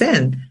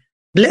 100%.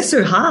 Bless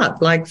her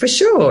heart, like for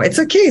sure. It's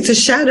okay. It's a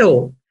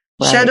shadow.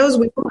 Right. Shadows,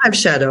 we all have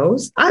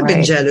shadows. I've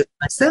been jealous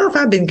myself.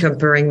 I've been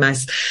comparing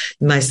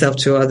myself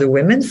to other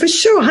women for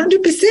sure.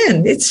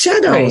 100%. It's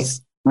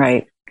shadows.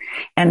 Right.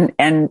 And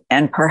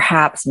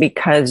perhaps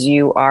because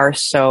you are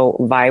so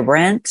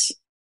vibrant.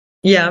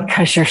 Yeah.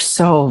 Because you're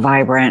so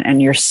vibrant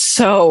and you're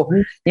so,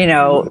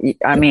 you're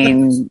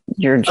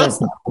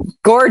just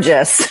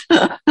gorgeous.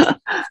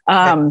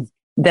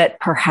 That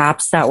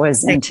perhaps that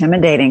was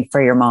intimidating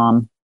for your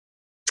mom.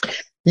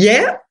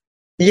 Yeah,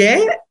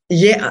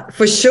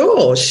 for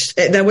sure.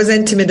 That was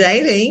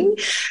intimidating.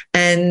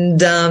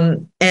 And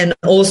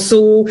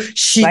also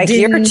she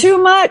didn't. You're too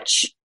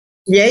much.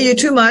 Yeah, you're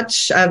too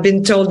much. I've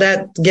been told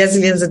that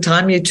gazillions of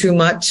times, you're too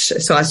much.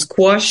 So I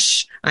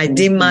squash, I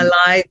dim my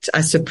light, I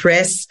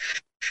suppress.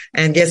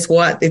 And guess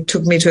what? It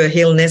took me to a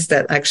illness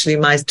that actually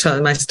my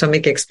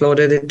stomach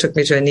exploded. It took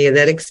me to a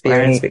near-death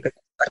experience. Right.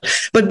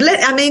 But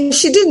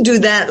she didn't do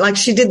that. Like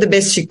she did the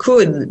best she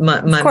could,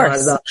 my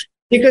mother.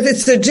 Because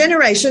it's a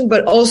generation,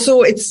 but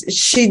also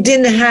she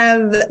didn't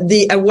have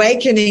the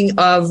awakening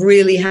of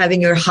really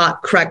having her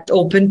heart cracked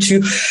open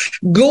to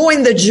go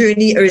in the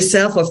journey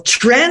herself of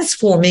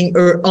transforming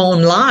her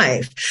own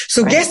life.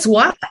 So guess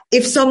what?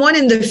 If someone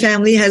in the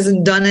family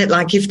hasn't done it,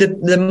 like if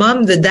the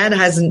mom, the dad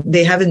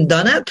haven't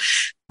done it,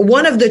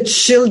 one of the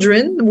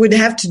children would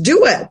have to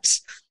do it.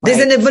 There's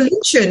an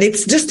evolution.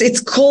 It's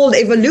called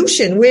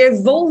evolution. We're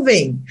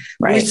evolving.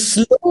 Right. We're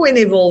slow in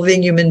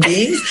evolving human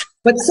beings.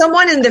 But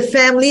someone in the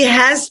family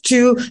has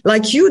to,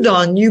 like you,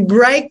 Dawn, you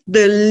break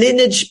the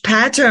lineage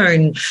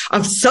pattern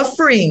of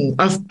suffering,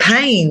 of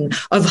pain,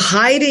 of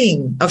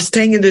hiding, of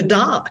staying in the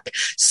dark.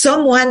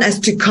 Someone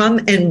has to come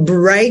and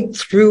break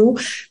through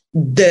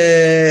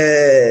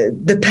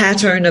the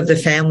pattern of the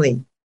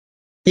family.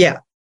 Yeah.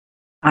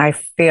 I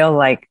feel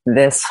like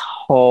this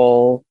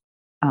whole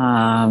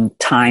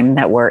time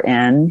that we're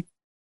in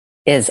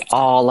is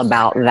all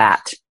about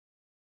that.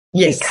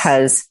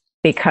 Yes.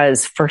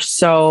 Because for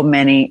so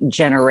many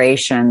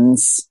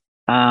generations,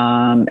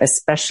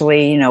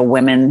 especially,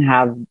 women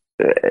have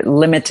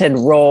limited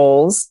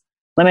roles,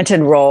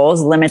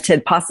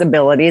 limited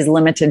possibilities,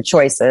 limited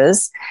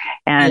choices.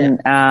 And,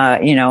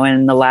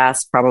 in the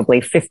last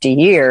probably 50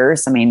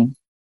 years,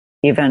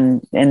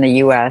 even in the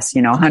US,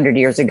 100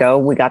 years ago,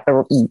 we got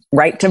the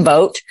right to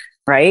vote,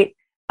 right?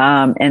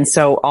 And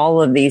so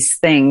all of these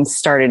things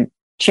started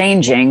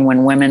changing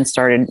when women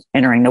started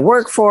entering the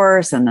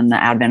workforce, and then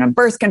the advent of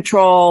birth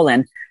control,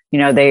 and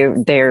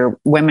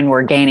women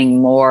were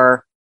gaining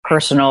more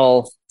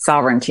personal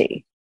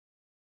sovereignty.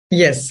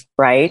 Yes.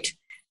 Right.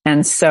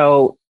 And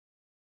so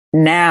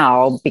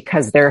now,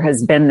 because there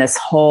has been this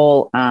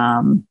whole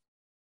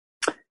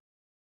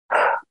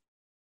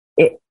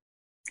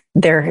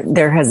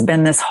there has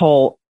been this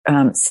whole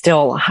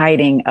still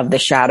hiding of the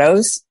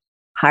shadows,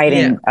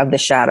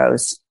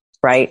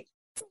 right?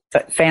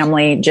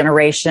 Family,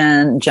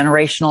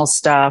 generational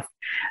stuff.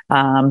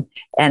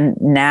 And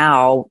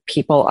now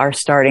people are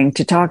starting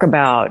to talk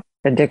about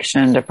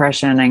addiction,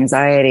 depression,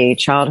 anxiety,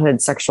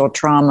 childhood sexual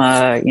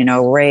trauma,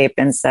 rape,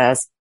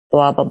 incest,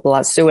 blah, blah,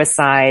 blah,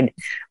 suicide,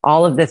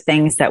 all of the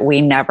things that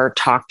we never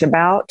talked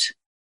about.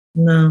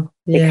 No.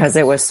 Yes. Because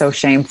it was so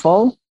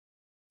shameful.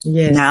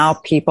 Yes. Now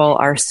people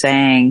are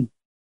saying,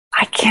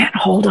 I can't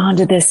hold on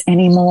to this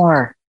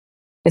anymore.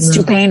 It's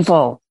too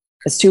painful.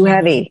 It's too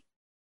heavy.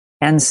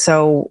 And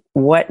so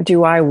what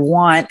do I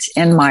want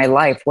in my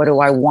life? What do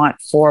I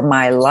want for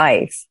my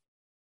life?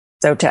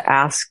 So to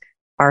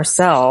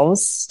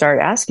start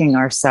asking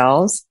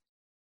ourselves,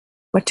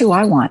 what do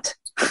I want?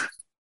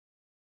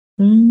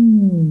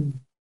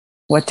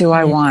 What do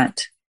I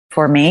want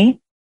for me?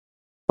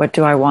 What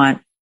do I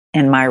want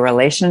in my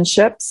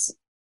relationships?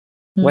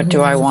 What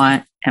do I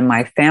want in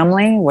my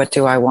family? What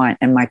do I want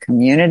in my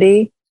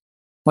community?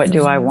 What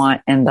do I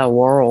want in the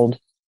world?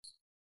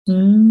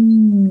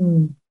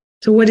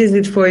 So what is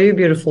it for you,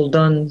 beautiful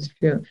Dawn?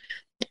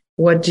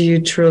 What do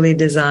you truly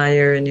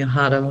desire in your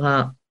heart of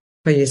heart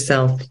for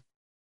yourself?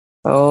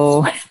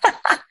 Oh,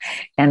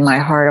 in my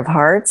heart of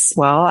hearts,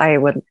 well, I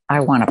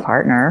want a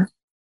partner.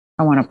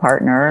 I want a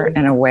partner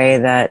in a way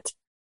that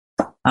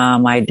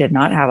I did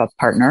not have a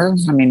partner.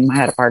 I mean, I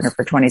had a partner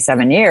for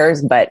 27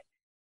 years, but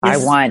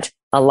yes. I want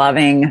a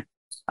loving,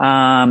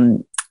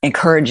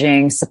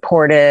 encouraging,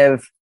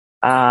 supportive,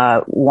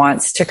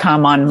 wants to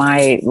come on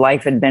my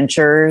life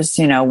adventures,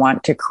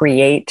 want to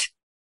create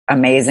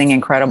amazing,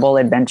 incredible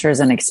adventures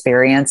and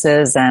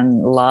experiences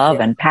and love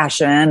and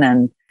passion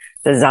and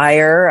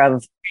desire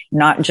of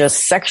not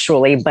just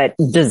sexually, but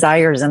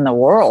desires in the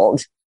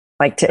world,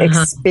 like to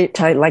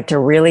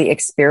really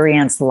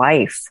experience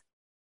life,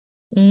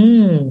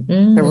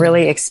 to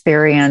really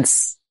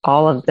experience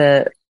all of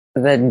the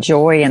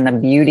joy and the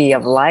beauty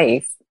of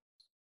life.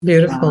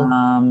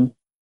 Beautiful.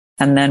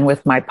 And then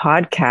with my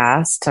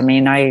podcast, I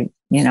mean, I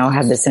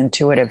had this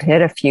intuitive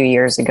hit a few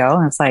years ago,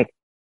 and it's like,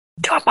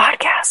 do a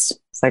podcast.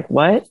 It's like,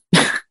 what?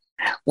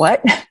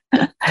 What?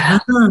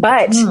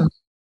 But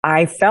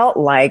I felt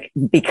like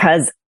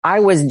because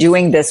I was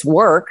doing this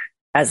work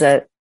as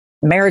a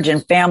marriage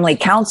and family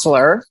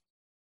counselor,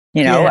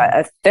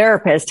 a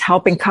therapist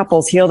helping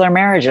couples heal their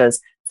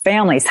marriages,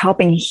 families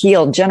helping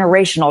heal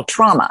generational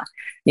trauma,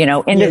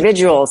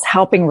 individuals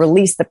helping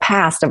release the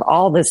past of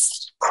all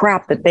this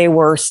crap that they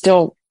were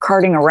still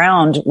carting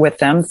around with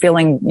them,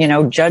 feeling,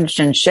 judged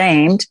and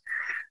shamed.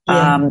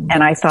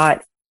 And I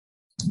thought,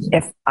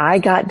 if I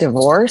got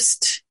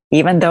divorced,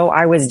 even though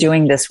I was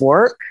doing this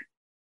work,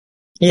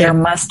 there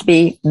must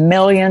be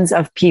millions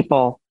of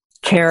people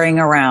carrying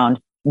around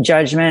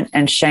judgment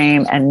and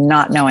shame and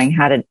not knowing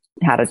how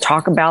to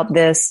talk about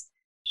this,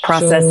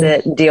 process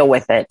it, deal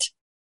with it.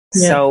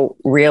 Yeah. So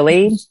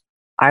really,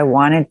 I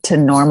wanted to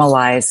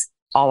normalize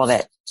all of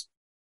it.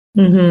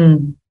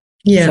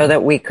 So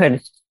that we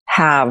could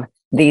have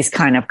these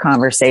kind of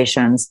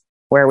conversations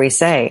where we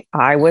say,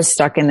 I was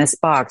stuck in this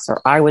box,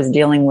 or I was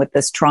dealing with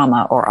this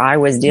trauma, or I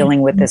was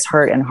dealing with this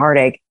hurt and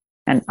heartache,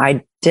 and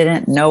I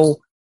didn't know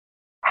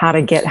how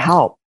to get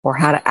help or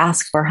how to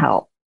ask for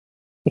help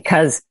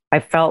because I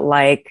felt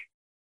like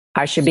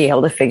I should be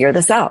able to figure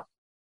this out.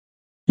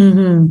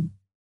 I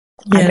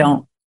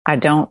don't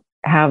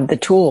have the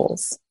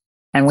tools,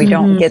 and we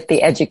don't get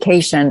the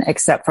education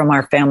except from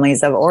our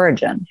families of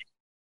origin.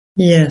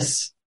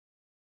 Yes.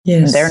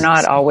 They're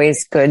not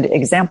always good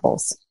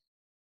examples.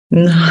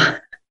 No.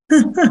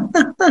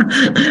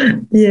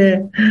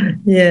 Yeah.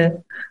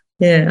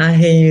 I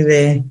hear you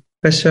there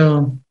for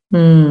sure.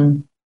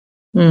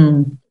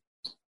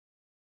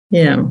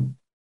 Yeah.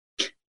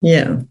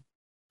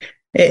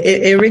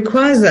 It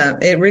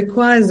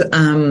requires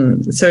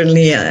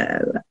certainly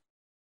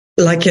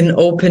like an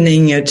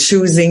opening,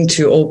 choosing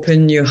to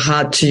open your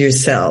heart to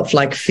yourself,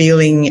 like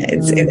feeling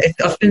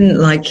it's often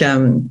like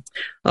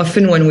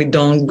often when we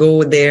don't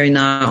go there in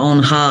our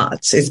own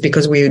hearts, it's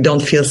because we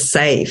don't feel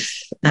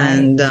safe.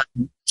 And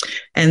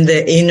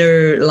the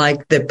inner,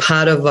 like the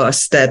part of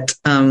us that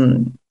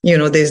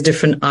there's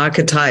different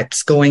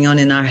archetypes going on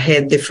in our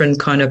head, different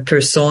kind of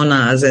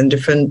personas and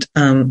different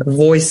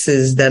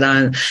voices that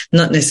are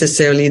not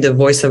necessarily the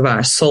voice of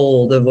our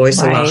soul, the voice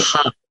of our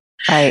heart.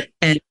 Right.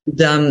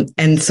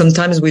 And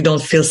sometimes we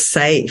don't feel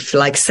safe.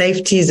 Like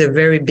safety is a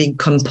very big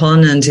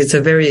component. It's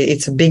a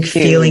big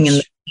feeling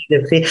in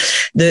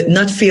the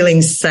not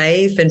feeling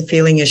safe and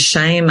feeling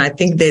ashamed. I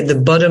think they're the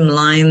bottom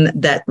line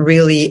that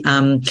really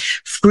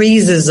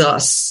freezes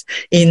us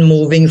in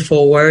moving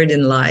forward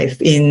in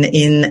life,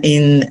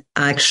 in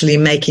actually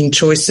making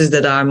choices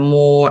that are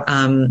more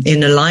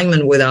in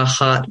alignment with our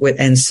heart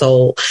and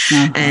soul.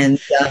 And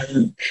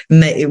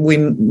we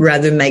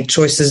rather make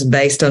choices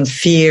based on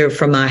fear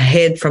from our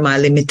head, from our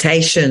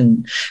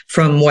limitation,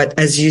 from what,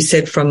 as you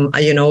said, from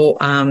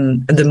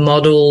the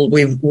model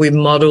we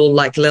model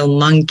like little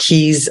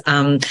monkeys,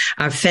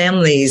 our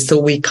families. So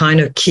we kind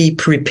of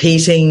keep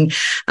repeating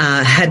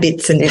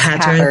habits and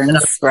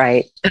patterns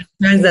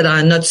that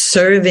are not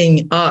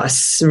serving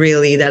us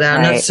really, that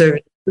are not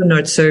serving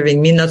not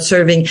serving me, not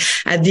serving.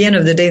 At the end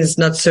of the day, it's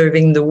not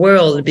serving the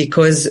world,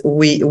 because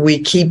we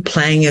keep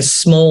playing a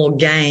small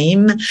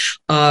game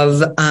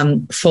of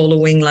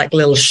following like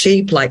little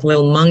sheep, like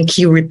little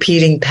monkey,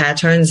 repeating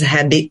patterns,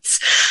 habits.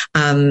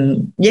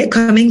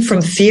 Coming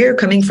from fear,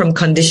 coming from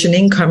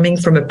conditioning, coming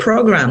from a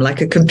program.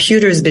 Like a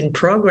computer has been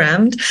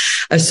programmed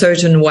a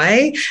certain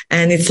way,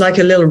 and it's like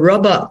a little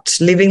robot,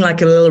 living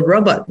like a little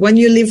robot. When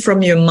you live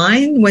from your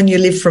mind, when you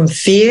live from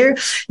fear,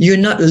 you're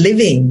not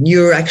living.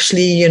 You're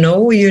actually, you're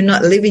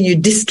not living. You're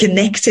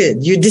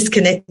disconnected. You're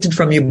disconnected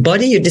from your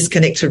body. You're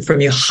disconnected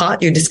from your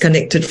heart. You're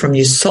disconnected from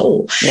your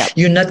soul. Yep.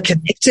 You're not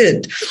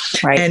connected.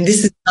 Right. And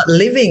this is not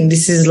living.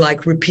 This is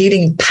like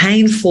repeating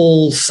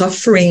painful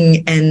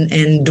suffering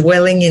and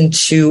dwelling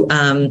into,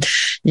 I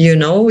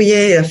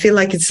feel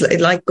like it's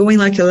like going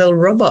like a little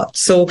robot.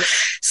 So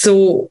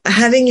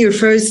having your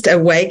first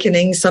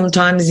awakening,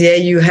 sometimes,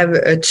 you have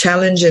a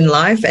challenge in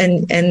life,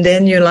 and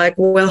then you're like,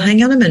 well,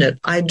 hang on a minute.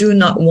 I do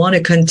not want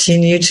to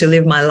continue to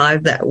live my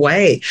life that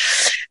way.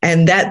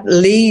 And that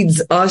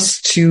leads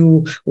us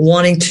to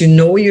wanting to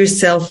know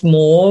yourself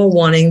more,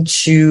 wanting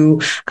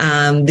to,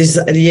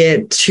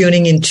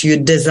 tuning into your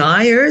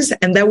desires,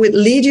 and that would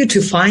lead you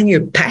to find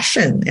your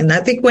passion. And I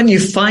think when you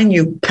find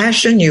your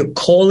passion, your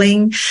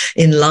calling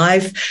in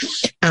life,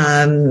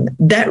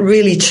 that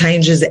really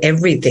changes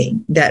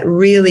everything. That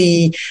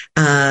really,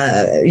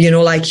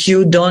 like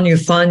you, Dawn, you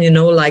find,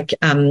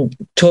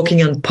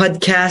 talking on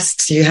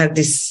podcasts, you have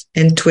this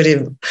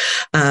intuitive,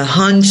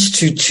 hunch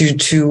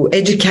to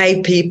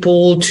educate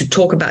people, to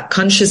talk about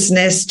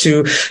consciousness,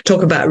 to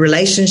talk about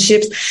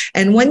relationships.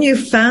 And when you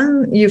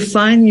find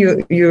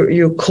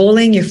your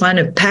calling, you find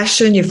a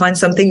passion, you find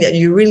something that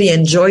you really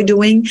enjoy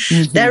doing,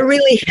 that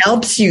really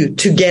helps you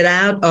to get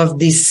out of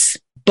this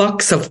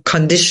box of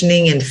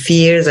conditioning and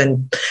fears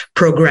and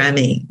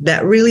programming.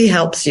 That really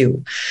helps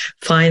you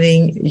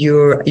finding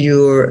your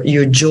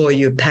joy,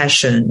 your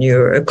passion,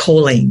 your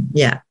calling.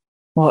 Yeah.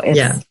 Well,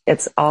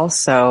 it's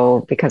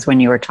also because when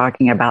you were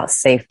talking about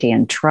safety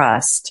and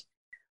trust,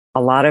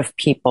 a lot of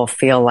people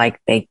feel like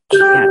they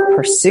can't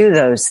pursue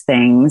those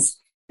things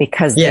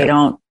because they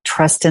don't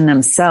trust in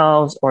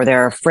themselves, or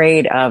they're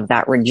afraid of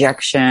that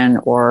rejection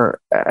or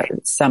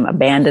some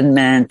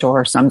abandonment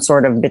or some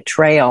sort of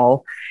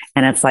betrayal.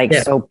 And it's like,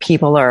 so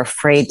people are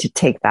afraid to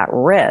take that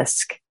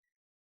risk.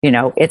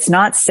 It's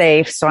not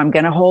safe, so I'm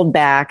going to hold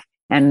back,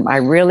 and I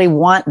really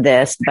want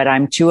this, but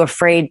I'm too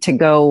afraid to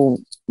go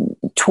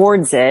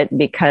towards it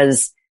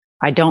because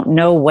I don't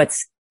know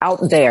what's out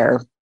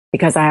there,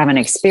 because I haven't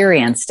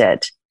experienced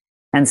it.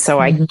 And so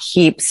I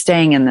keep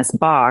staying in this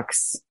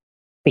box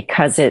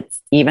because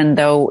even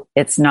though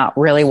it's not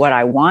really what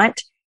I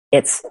want,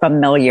 it's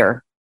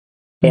familiar.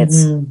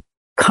 It's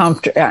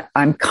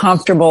I'm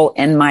comfortable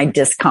in my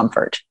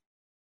discomfort.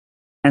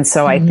 And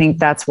so I think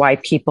that's why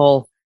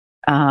people,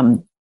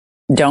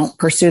 don't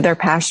pursue their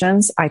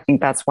passions. I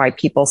think that's why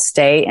people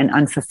stay in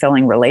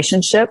unfulfilling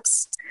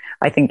relationships.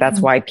 I think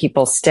that's why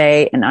people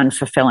stay in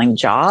unfulfilling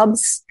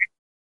jobs.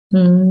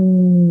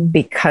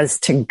 Because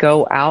to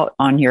go out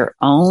on your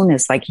own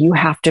is like, you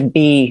have to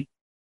be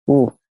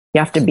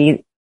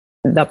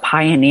the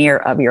pioneer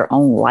of your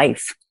own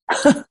life.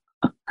 It's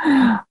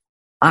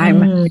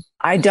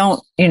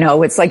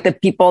like the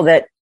people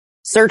that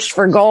searched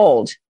for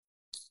gold.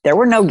 There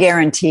were no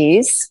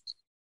guarantees.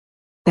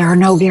 There are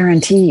no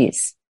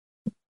guarantees.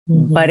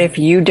 But if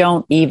you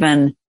don't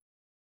even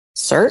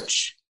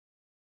search,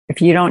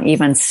 if you don't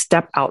even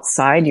step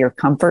outside your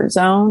comfort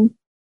zone,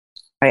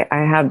 I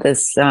have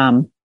this,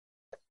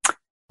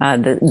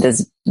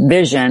 this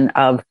vision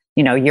of,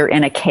 you're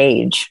in a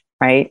cage,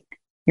 right?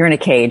 You're in a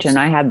cage. And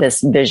I had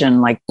this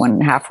vision, like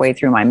when halfway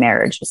through my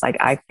marriage, it's like,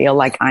 I feel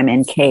like I'm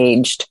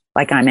encaged,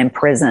 like I'm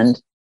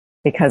imprisoned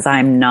because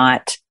I'm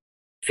not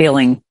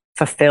feeling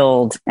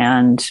fulfilled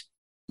and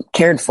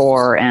cared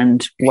for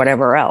and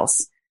whatever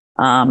else.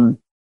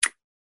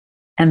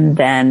 And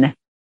then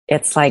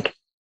it's like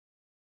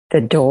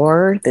the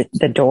door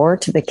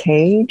to the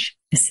cage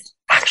has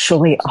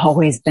actually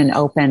always been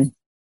open.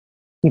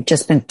 You've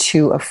just been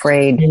too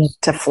afraid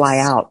to fly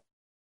out.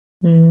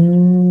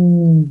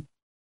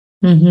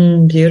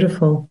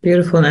 Beautiful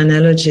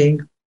analogy.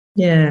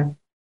 Yeah.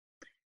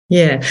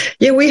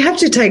 We have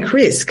to take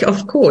risk.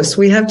 Of course,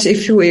 we have to,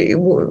 if you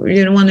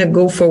want to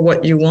go for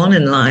what you want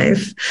in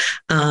life,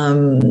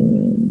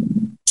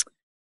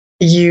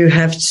 you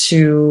have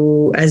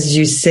to, as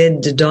you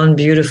said, Dawn,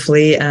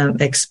 beautifully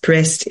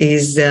expressed,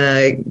 is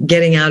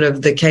getting out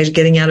of the cage,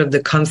 getting out of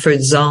the comfort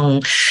zone.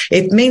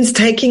 It means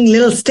taking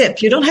little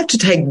steps. You don't have to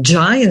take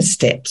giant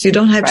steps. You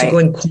don't have to go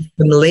and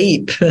quantum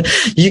leap.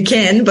 You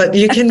can, but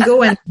you can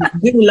go and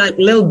do like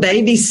little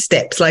baby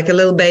steps, like a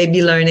little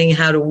baby learning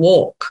how to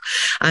walk.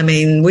 I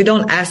mean, we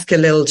don't ask a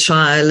little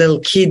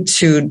kid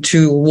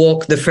to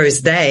walk the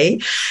first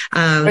day.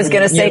 I was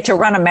going to say to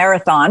run a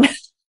marathon.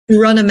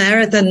 Run a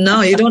marathon.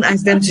 No, you don't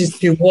ask them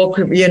to walk.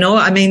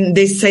 I mean,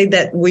 they say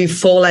that we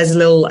fall as a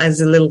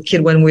little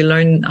kid when we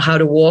learn how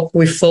to walk.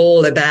 We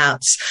fall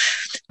about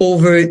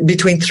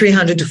between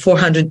 300 to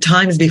 400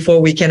 times before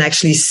we can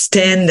actually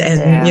stand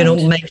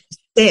and, make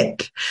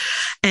step.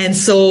 And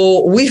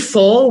so we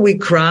fall, we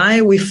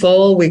cry, we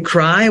fall, we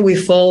cry, we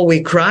fall,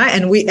 we cry,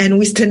 and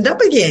we stand up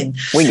again.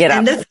 We get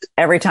up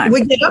every time.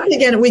 We get up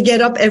again. We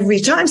get up every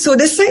time. So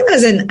the same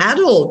as an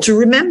adult, to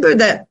remember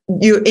that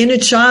your inner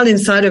child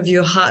inside of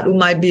your heart who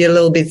might be a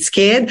little bit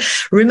scared.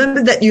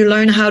 Remember that you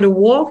learn how to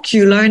walk,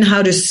 you learn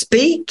how to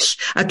speak,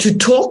 to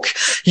talk.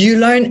 You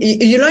learn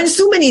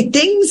so many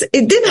things.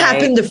 It didn't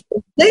happen the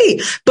first day,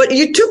 but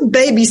you took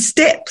baby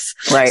steps.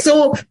 Right.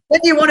 So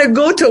when you want to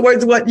go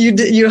towards what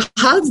your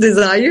heart's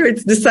desire,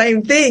 it's the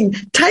same thing.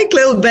 Take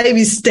little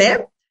baby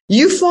step.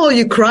 You fall,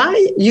 you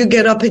cry, you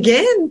get up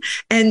again.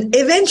 And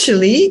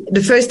eventually,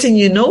 the first thing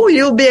you know,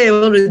 you'll be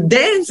able to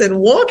dance and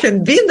walk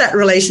and be in that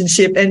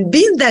relationship and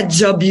be in that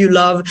job you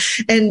love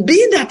and be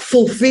in that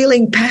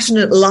fulfilling,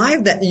 passionate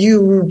life that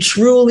you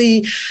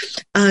truly,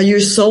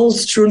 your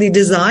soul's truly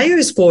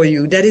desires for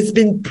you. That it's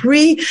been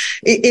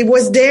it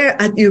was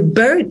there at your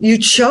birth. You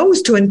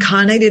chose to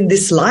incarnate in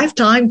this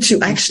lifetime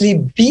to actually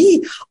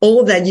be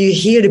all that you're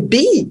here to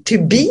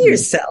be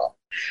yourself.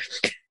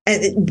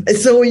 And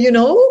so,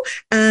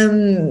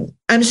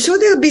 I'm sure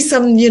there'll be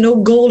some,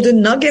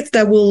 golden nuggets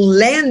that will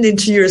land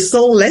into your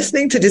soul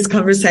listening to this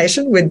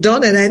conversation with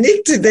Dawn and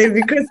Annick today,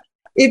 because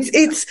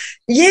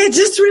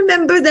just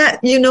remember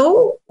that,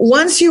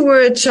 once you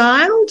were a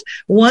child,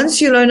 once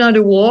you learn how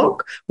to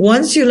walk,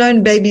 once you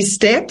learn baby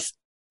steps,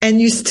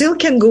 and you still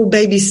can go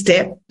baby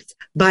steps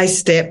by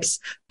steps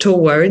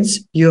towards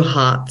your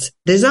heart's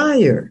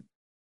desire.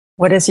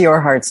 What is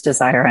your heart's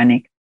desire,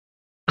 Annick?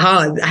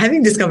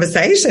 Having this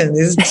conversation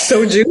is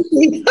so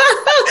juicy.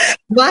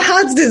 My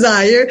heart's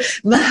desire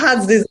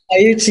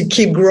to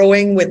keep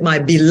growing with my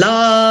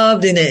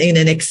beloved in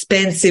an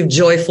expansive,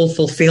 joyful,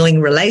 fulfilling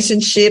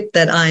relationship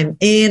that I'm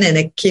in,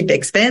 and keep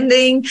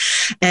expanding,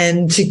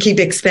 and to keep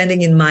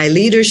expanding in my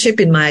leadership,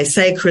 in my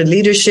sacred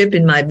leadership,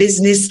 in my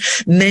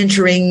business,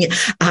 mentoring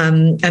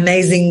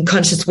amazing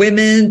conscious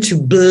women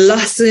to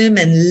blossom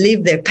and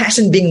live their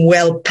passion, being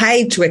well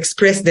paid to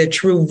express their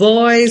true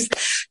voice,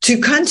 to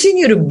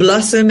continue to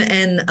blossom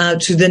and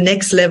to the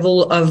next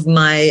level of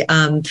my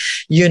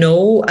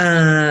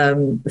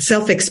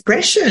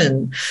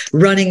self-expression,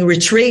 running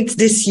retreats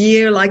this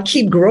year,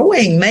 keep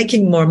growing,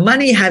 making more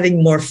money,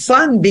 having more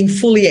fun, being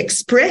fully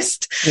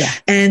expressed,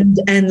 and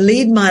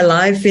lead my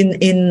life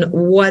in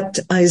what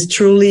is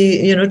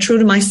truly, true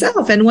to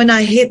myself. And when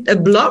I hit a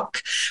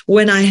block,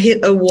 when I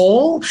hit a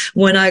wall,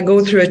 when I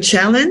go through a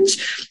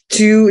challenge,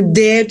 to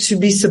dare to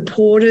be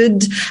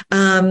supported,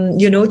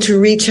 to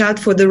reach out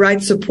for the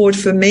right support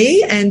for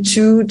me, and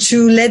to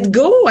let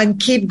go and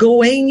keep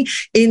going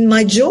in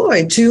my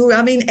joy.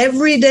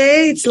 Every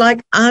day it's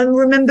like I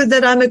remember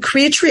that I'm a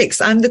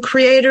creatrix. I'm the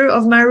creator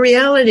of my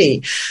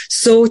reality.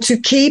 So to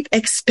keep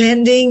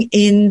expanding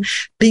in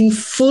being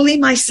fully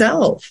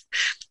myself.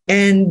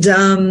 And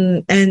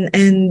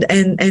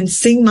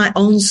sing my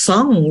own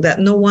song that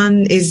no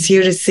one is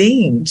here to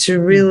sing, to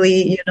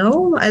really,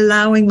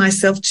 allowing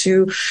myself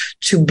to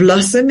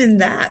blossom in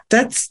that.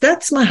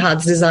 That's my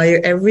heart's desire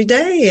every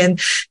day.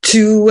 And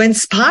to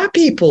inspire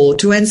people,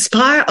 to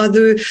inspire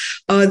other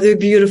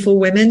beautiful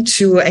women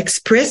to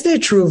express their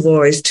true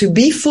voice, to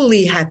be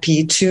fully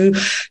happy, to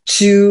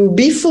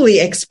be fully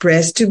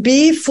expressed, to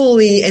be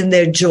fully in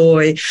their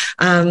joy.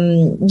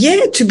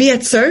 To be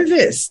at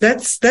service.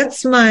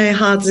 That's my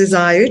heart's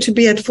desire, to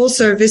be at full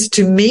service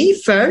to me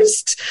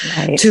first,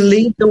 right, to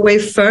lead the way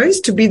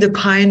first, to be the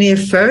pioneer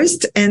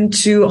first, and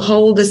to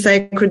hold a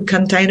sacred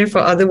container for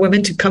other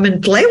women to come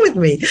and play with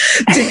me.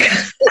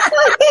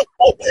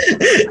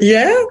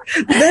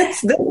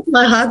 That's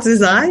my heart's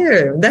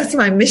desire. That's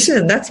my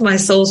mission. That's my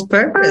soul's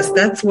purpose.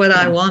 That's what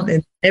I want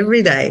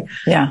every day.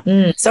 Yeah.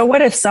 So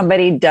what if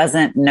somebody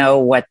doesn't know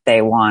what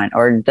they want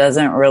or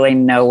doesn't really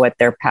know what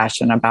they're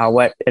passionate about?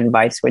 What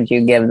advice would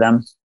you give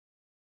them?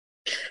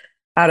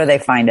 How do they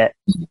find it?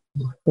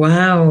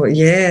 Wow.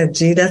 Yeah.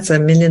 Gee, that's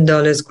 $1 million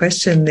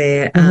question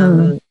there.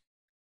 Mm-hmm.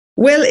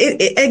 Well,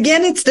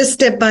 again, it's the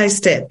step by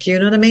step. You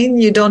know what I mean?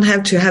 You don't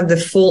have to have the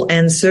full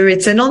answer.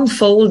 It's an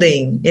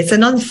unfolding.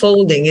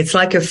 It's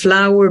like a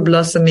flower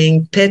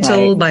blossoming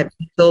petal by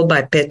petal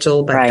by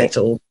petal by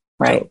petal.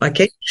 Right.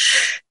 Okay.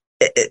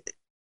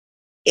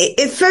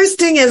 First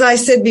thing, as I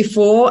said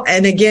before,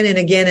 and again,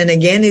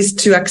 is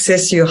to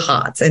access your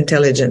heart's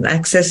intelligence,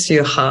 access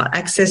your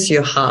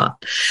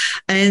heart.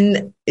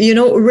 And,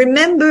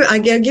 remember,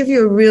 I'll give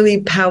you a really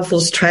powerful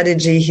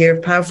strategy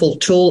here, powerful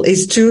tool,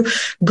 is to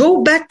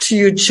go back to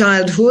your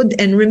childhood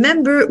and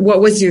remember what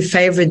was your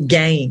favorite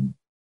game.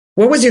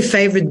 What was your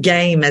favorite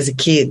game as a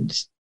kid?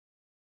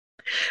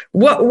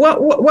 What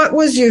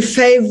was your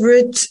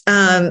favorite?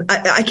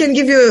 I can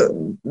give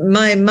you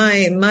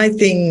my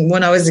thing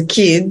when I was a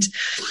kid.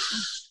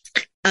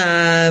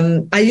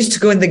 I used to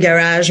go in the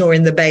garage or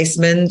in the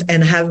basement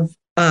and have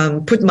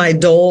put my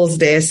dolls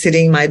there,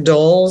 sitting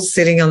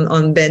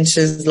on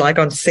benches, like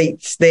on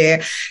seats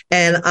there.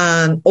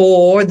 And,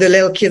 or the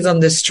little kids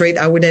on the street,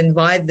 I would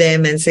invite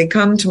them and say,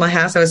 come to my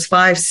house. I was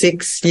 5,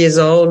 6 years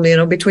old,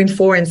 between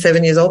 4 and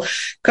 7 years old.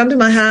 Come to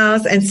my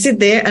house and sit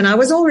there. And I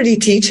was already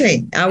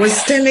teaching. I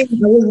was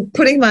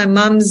putting my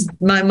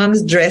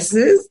mom's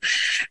dresses,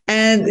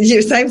 and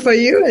same for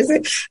you.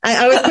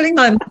 I was putting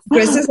my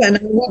dresses, and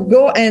I would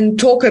go and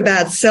talk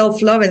about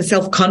self-love and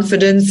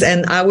self-confidence.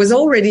 And I was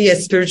already a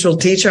spiritual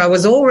teacher. I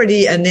was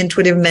already an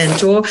intuitive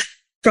mentor.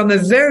 From a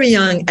very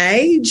young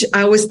age,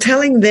 I was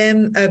telling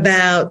them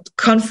about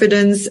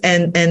confidence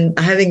and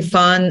having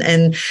fun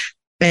and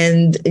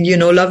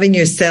loving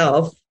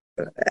yourself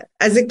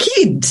as a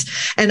kid.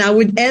 And I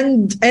would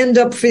end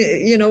up,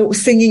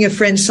 singing a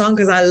French song,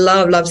 because I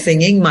love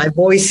singing. My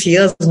voice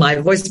heals. My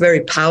voice is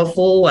very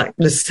powerful. Like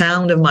the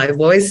sound of my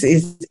voice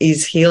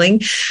is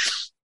healing.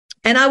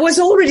 And I was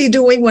already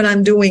doing what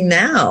I'm doing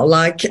now,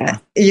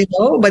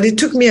 but it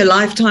took me a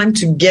lifetime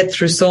to get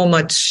through so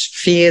much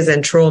fears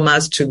and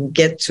traumas to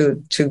get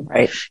to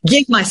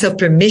give myself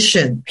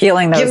permission.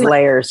 Peeling those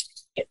layers.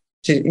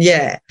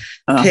 Peel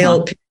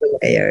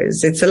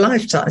layers. It's a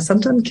lifetime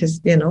sometimes,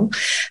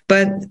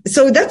 but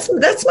so that's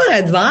my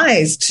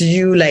advice to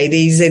you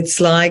ladies. It's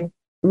like,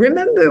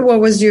 remember, what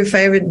was your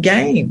favorite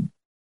game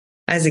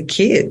as a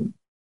kid?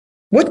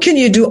 What can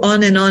you do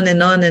on and on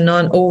and on and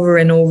on, over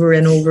and over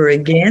and over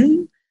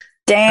again?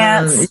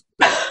 Dance.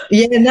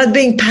 Not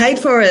being paid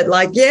for it.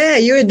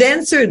 You're a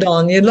dancer,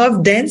 Dawn. You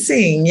love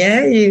dancing.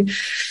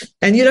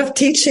 And you love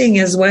teaching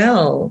as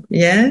well.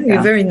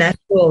 You're very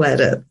natural at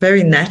it.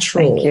 Very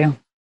natural. Thank you.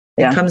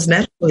 It comes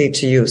naturally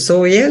to you.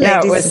 So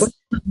ladies, what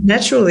comes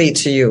naturally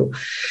to you?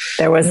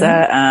 There was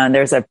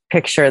there's a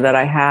picture that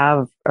I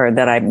have, or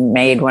that I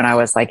made when I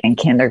was in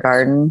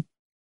kindergarten.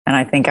 And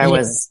I think I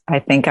was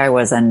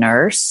a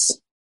nurse.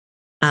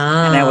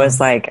 And I was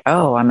like,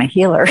 oh, I'm a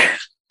healer.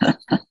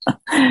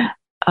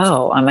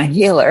 Oh, I'm a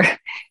healer.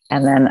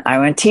 And then I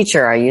went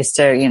teacher. I used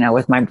to,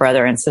 with my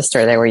brother and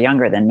sister, they were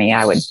younger than me.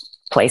 I would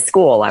play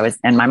school.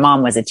 And my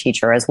mom was a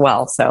teacher as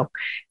well. So,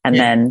 and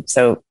then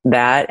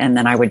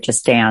I would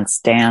just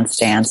dance,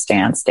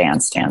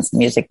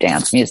 music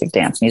dance.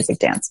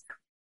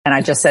 And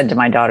I just said to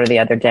my daughter the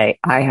other day,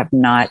 I have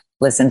not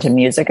listened to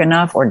music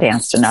enough or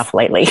danced enough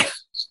lately.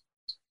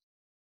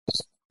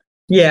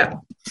 Yeah.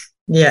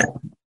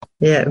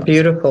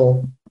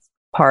 Beautiful.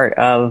 Part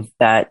of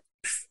that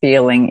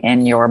feeling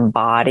in your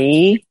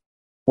body,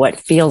 what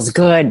feels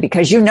good,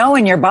 because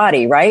in your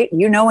body, right?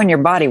 In your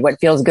body what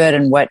feels good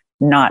and what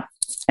not,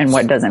 and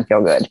what doesn't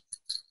feel good.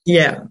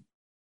 Yeah.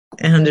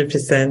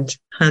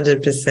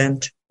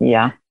 100%.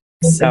 Yeah.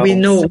 So we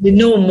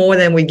know more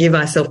than we give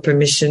ourselves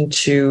permission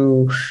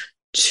to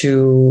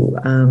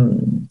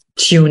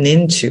tune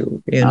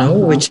into,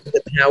 which is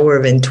the power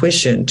of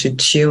intuition, to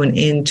tune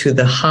into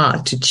the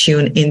heart, to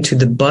tune into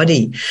the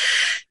body.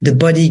 The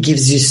body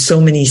gives you so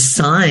many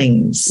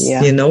signs,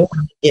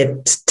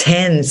 get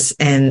tense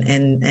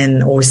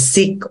and or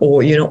sick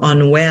or,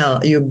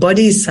 unwell. Your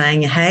body is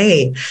saying,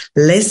 hey,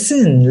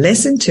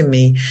 listen to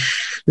me.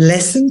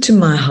 Listen to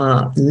my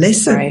heart.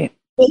 Listen. Right.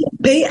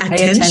 Pay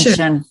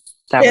attention.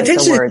 That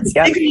was the words.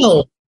 Yep.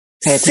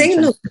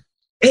 Signal.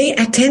 Pay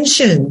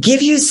attention.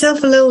 Give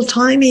yourself a little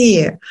time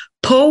here.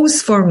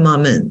 Pause for a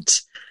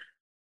moment.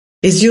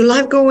 Is your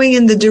life going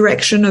in the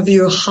direction of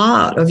your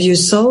heart, of your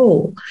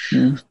soul?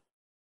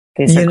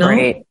 These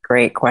are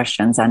great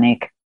questions,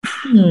 Anique.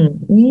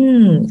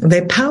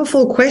 They're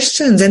powerful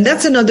questions. And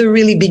that's another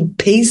really big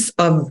piece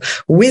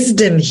of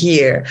wisdom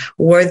here,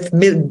 worth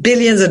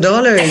billions of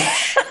dollars.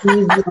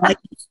 Like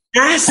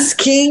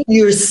asking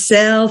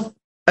yourself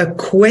a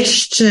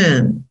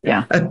question.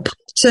 Yeah. A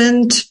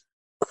potent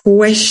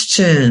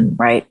question.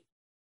 Right.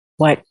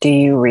 What do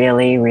you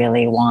really,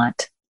 really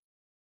want?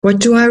 What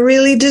do I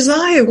really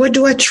desire? What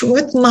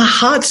my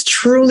heart's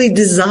truly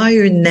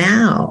desire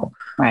now?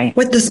 Right.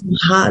 What does my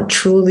heart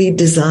truly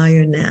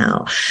desire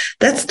now?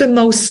 That's the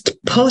most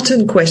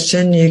potent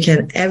question you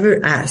can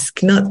ever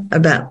ask, not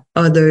about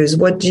others.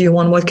 What do you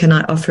want? What can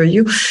I offer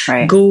you?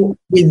 Right. Go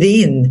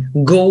within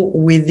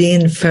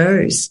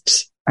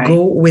first. Right.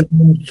 Go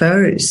within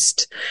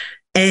first.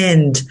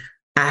 And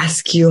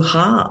ask your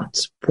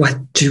heart,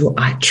 what do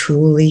I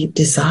truly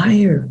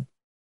desire?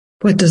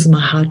 What does my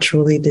heart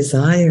truly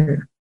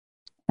desire?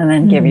 And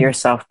then give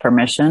yourself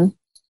permission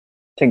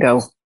to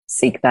go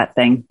seek that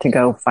thing, to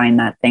go find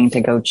that thing,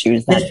 to go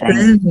choose that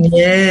thing.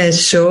 Yeah,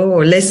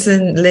 sure.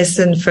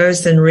 Listen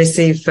first and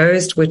receive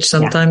first, which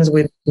sometimes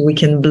we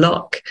can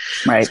block.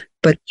 Right.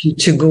 But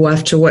to go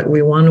after what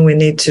we want, we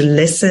need to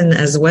listen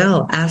as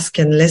well. Ask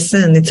and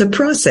listen. It's a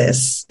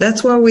process.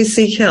 That's why we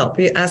seek help.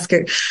 You ask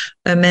a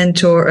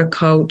mentor, a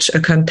coach,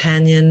 a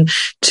companion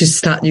to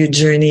start your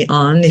journey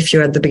on, if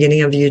you're at the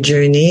beginning of your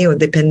journey or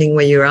depending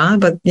where you are.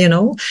 But,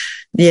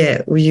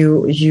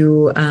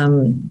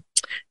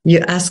 you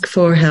ask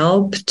for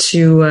help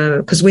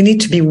because we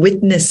need to be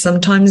witnessed.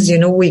 Sometimes,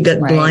 we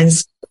get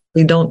blind.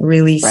 We don't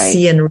really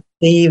see and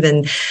receive,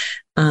 and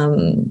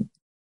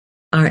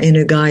our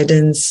inner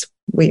guidance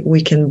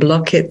we can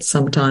block it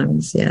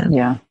sometimes. Yeah.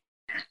 Yeah.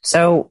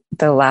 So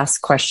the last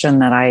question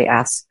that I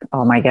ask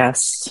all my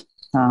guests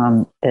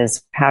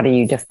is, how do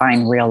you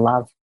define real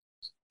love?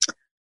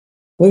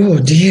 Oh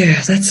dear,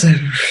 that's $1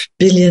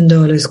 billion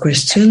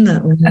question.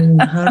 That one.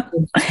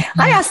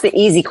 I ask the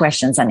easy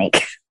questions,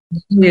 Anique.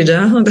 You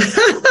don't.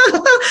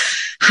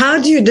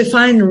 How do you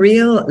define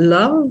real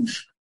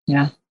love?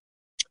 Yeah.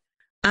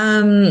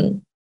 I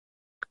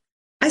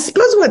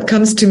suppose what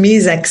comes to me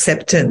is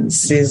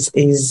acceptance. Love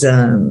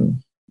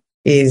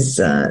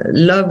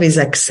is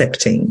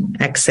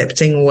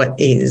accepting what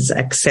is,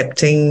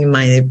 accepting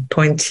my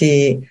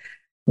pointy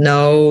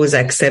nose,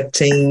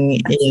 accepting,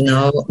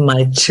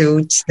 my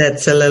tooth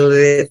that's a little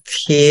bit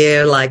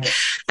here, like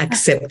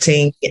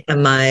accepting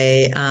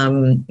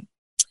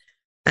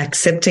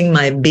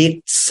my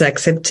bits,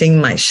 accepting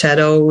my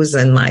shadows,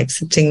 and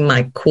accepting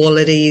my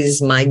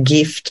qualities, my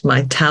gift,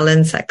 my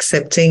talents,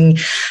 accepting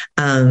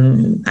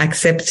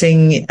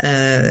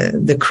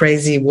the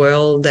crazy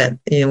world that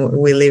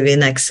we live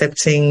in, I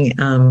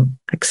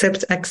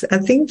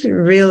think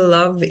real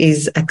love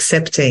is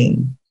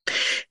accepting,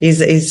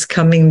 is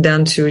coming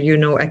down to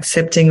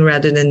accepting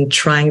rather than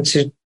trying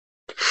to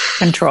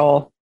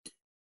control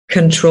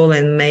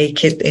and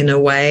make it in a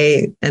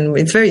way. And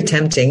it's very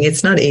tempting.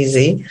 It's not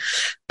easy.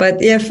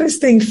 But yeah,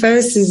 first thing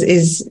first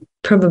is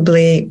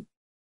probably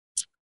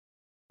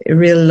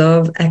real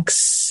love,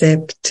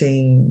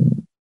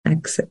 accepting,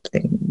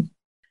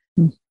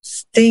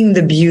 seeing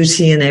the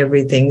beauty in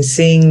everything,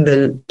 seeing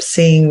the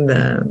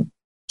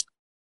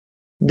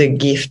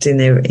gift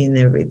in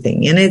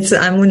everything. And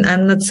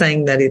I'm not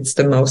saying that it's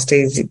the most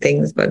easy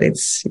things, but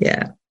it's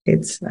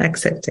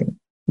accepting.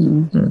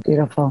 Mm-hmm.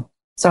 Beautiful.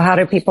 So how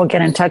do people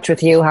get in touch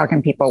with you? How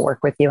can people work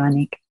with you,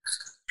 Anique?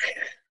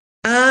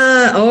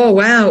 Oh,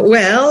 wow.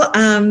 Well,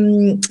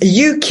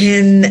 you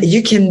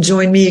can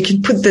join me. You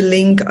can put the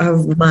link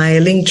of my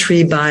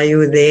Linktree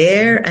bio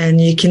there,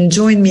 and you can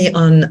join me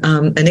on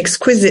an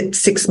exquisite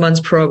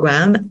 6-month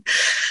program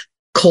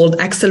called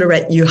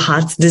Accelerate Your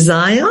Heart's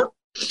Desire.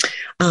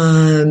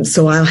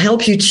 So I'll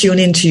help you tune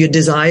into your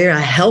desire. I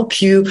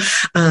help you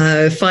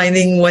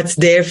finding what's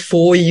there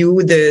for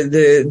you,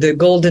 the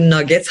golden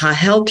nuggets. I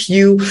help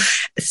you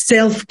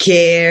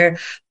self-care,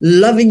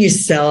 loving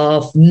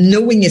yourself,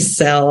 knowing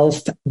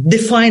yourself,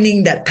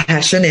 defining that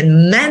passion,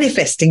 and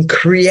manifesting,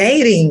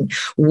 creating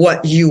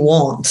what you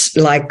want,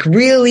 like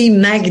really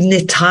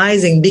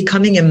magnetizing,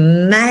 becoming a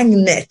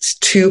magnet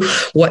to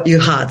what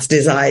your heart's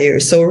desire.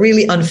 So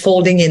really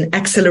unfolding and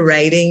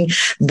accelerating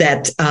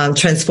that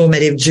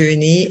transformative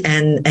journey,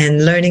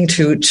 and learning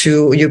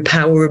to your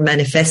power,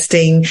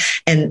 manifesting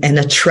and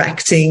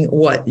attracting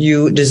what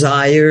you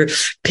desire,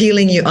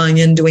 peeling your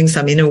onion, doing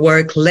some inner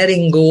work,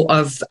 letting go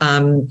of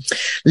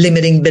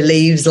limiting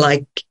beliefs,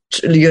 like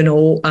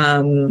healing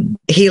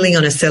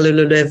on a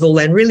cellular level,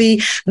 and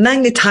really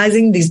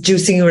magnetizing this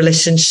juicing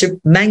relationship,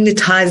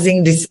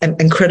 magnetizing this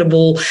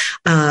incredible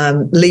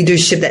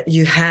leadership that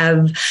you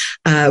have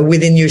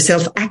within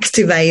yourself,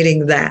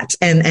 activating that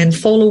and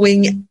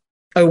following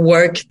a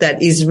work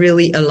that is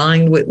really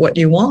aligned with what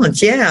you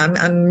want. Yeah,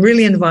 I'm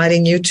really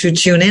inviting you to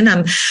tune in.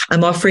 I'm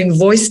offering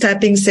voice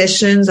tapping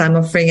sessions. I'm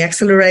offering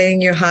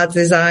Accelerating Your Heart's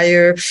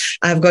Desire.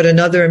 I've got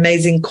another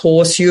amazing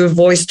course, Your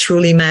Voice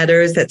Truly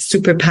Matters. That's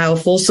super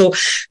powerful. So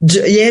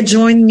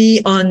join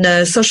me on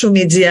social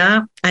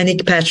media,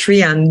 Anique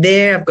Patry. I'm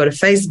there. I've got a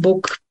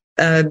Facebook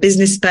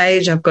business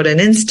page. I've got an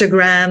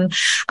Instagram.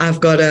 I've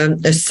got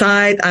a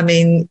site.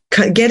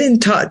 Get in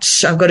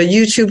touch. I've got a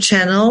YouTube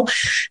channel,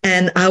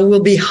 and I will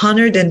be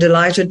honored and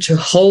delighted to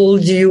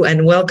hold you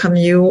and welcome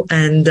you.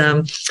 And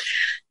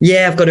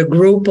I've got a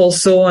group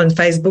also on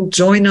Facebook.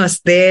 Join us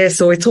there.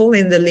 So it's all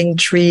in the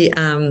Linktree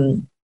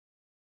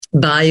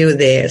bio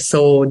there.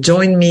 So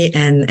join me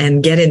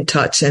and get in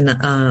touch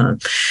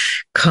and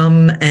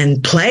come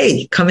and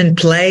play.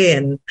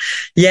 And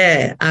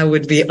I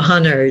would be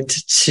honored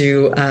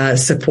to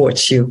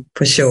support you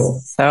for sure.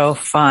 So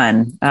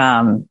fun.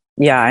 And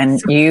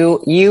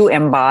you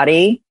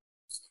embody,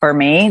 for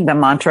me, the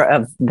mantra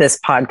of this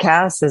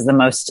podcast is the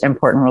most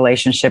important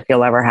relationship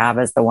you'll ever have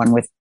is the one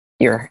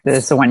you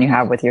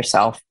have with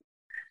yourself.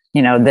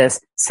 This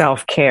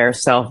self-care,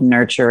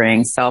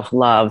 self-nurturing,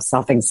 self-love,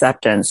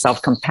 self-acceptance,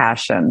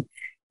 self-compassion.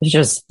 It's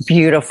just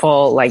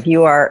beautiful. Like,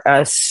 you are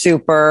a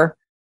super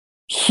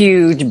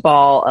huge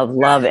ball of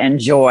love and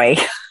joy.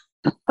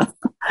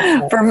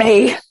 For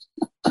me,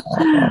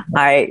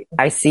 I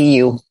see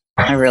you.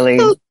 I really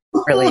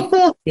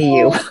see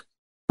you.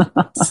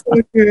 So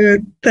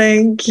good.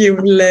 Thank you,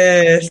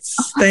 Bliss.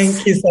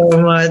 Thank you so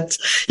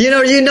much. You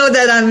know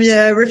that I'm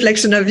a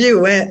reflection of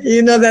you.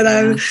 You know that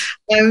I'm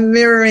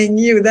mirroring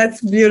you. That's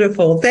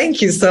beautiful.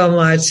 Thank you so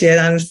much.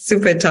 Yeah, I'm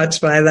super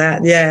touched by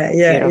that. Yeah.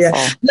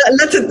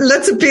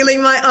 Lots of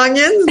peeling my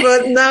onions,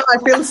 but now I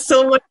feel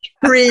so much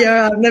freer.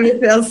 I've never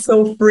felt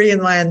so free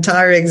in my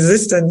entire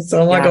existence.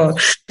 Oh my God.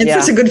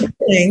 It's such a good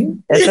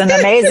feeling. It's an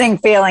amazing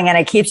feeling, and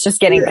it keeps just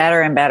getting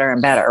better and better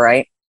and better,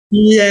 right?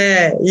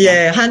 Yeah,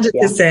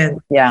 100%.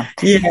 Yeah.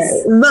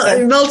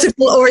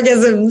 Multiple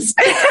orgasms.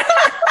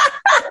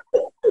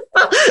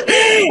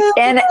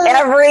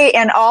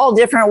 in all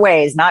different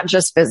ways, not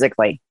just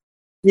physically.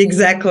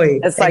 Exactly.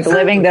 It's like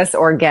living this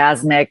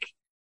orgasmic,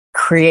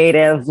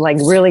 creative, like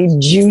really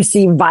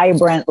juicy,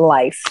 vibrant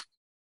life.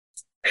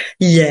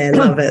 Yeah,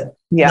 love it.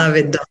 Yeah. Love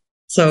it.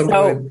 So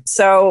good.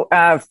 So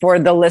for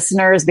the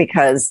listeners,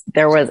 because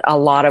there was a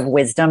lot of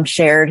wisdom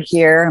shared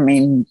here. I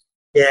mean,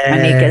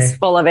 Monique is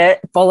full of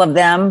it, full of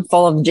them,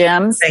 full of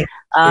gems.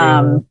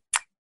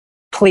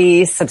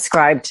 Please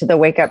subscribe to the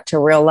Wake Up to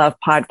Real Love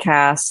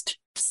podcast.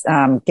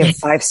 Give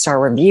 5-star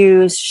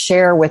reviews,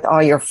 share with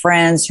all your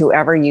friends,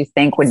 whoever you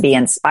think would be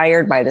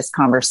inspired by this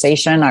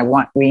conversation. I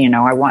want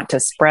to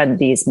spread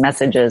these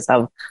messages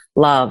of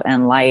love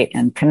and light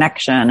and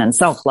connection and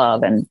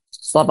self-love and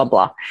blah, blah,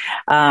 blah.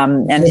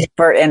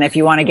 And if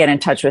you want to get in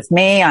touch with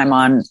me, I'm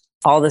on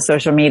all the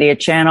social media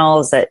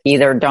channels at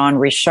either Dawn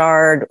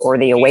Richard or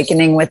The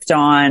Awakening with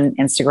Dawn,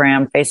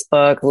 Instagram,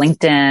 Facebook,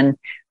 LinkedIn,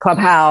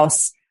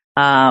 Clubhouse.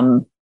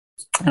 And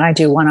I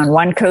do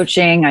one-on-one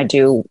coaching. I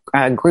do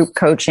group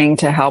coaching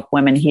to help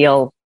women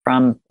heal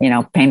from,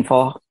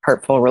 painful,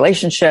 hurtful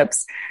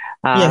relationships,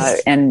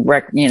 and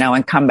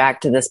come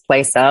back to this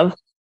place of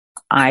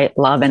I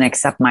love and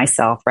accept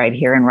myself right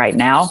here and right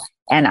now.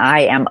 And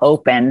I am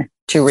open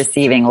to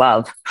receiving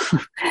love.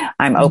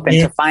 I'm open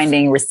to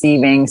finding,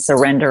 receiving,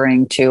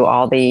 surrendering to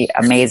all the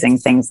amazing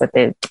things that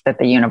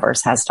the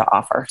universe has to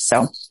offer.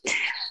 So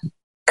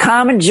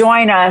come and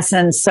join us.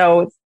 And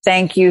so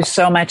thank you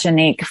so much,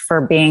 Anik,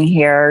 for being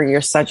here.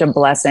 You're such a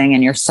blessing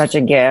and you're such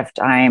a gift.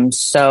 I am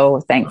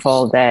so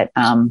thankful that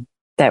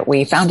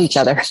we found each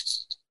other.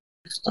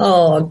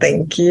 Oh,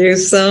 thank you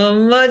so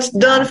much,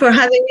 Dawn, for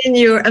having me in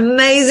your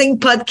amazing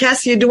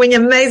podcast. You're doing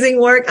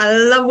amazing work. I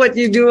love what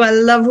you do. I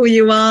love who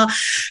you are.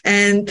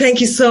 And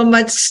thank you so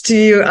much to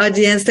your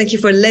audience. Thank you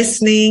for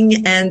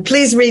listening. And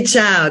please reach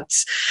out.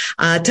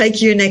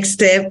 Take your next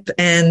step.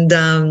 And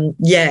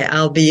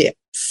I'll be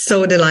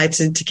so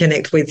delighted to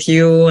connect with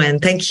you.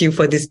 And thank you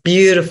for this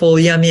beautiful,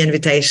 yummy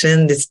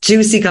invitation, this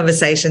juicy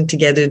conversation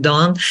together,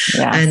 Dawn.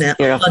 Yeah, and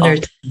an honor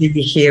to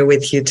be here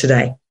with you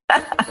today.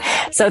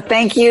 So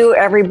thank you,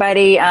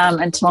 everybody.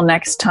 Until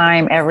next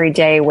time, every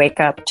day, wake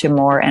up to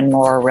more and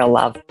more real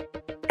love.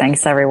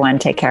 Thanks, everyone.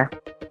 Take care.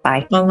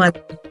 Bye.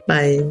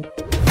 Bye.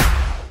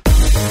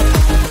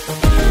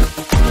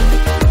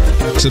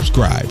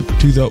 Subscribe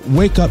to the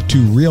Wake Up to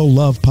Real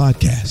Love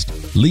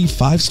podcast. Leave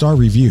 5-star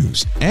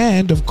reviews.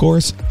 And, of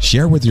course,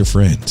 share with your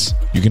friends.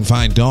 You can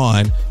find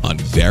Dawn on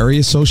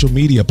various social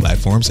media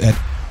platforms at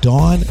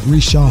Dawn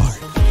Richard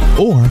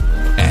or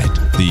at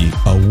The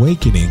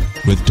Awakening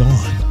with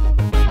Dawn.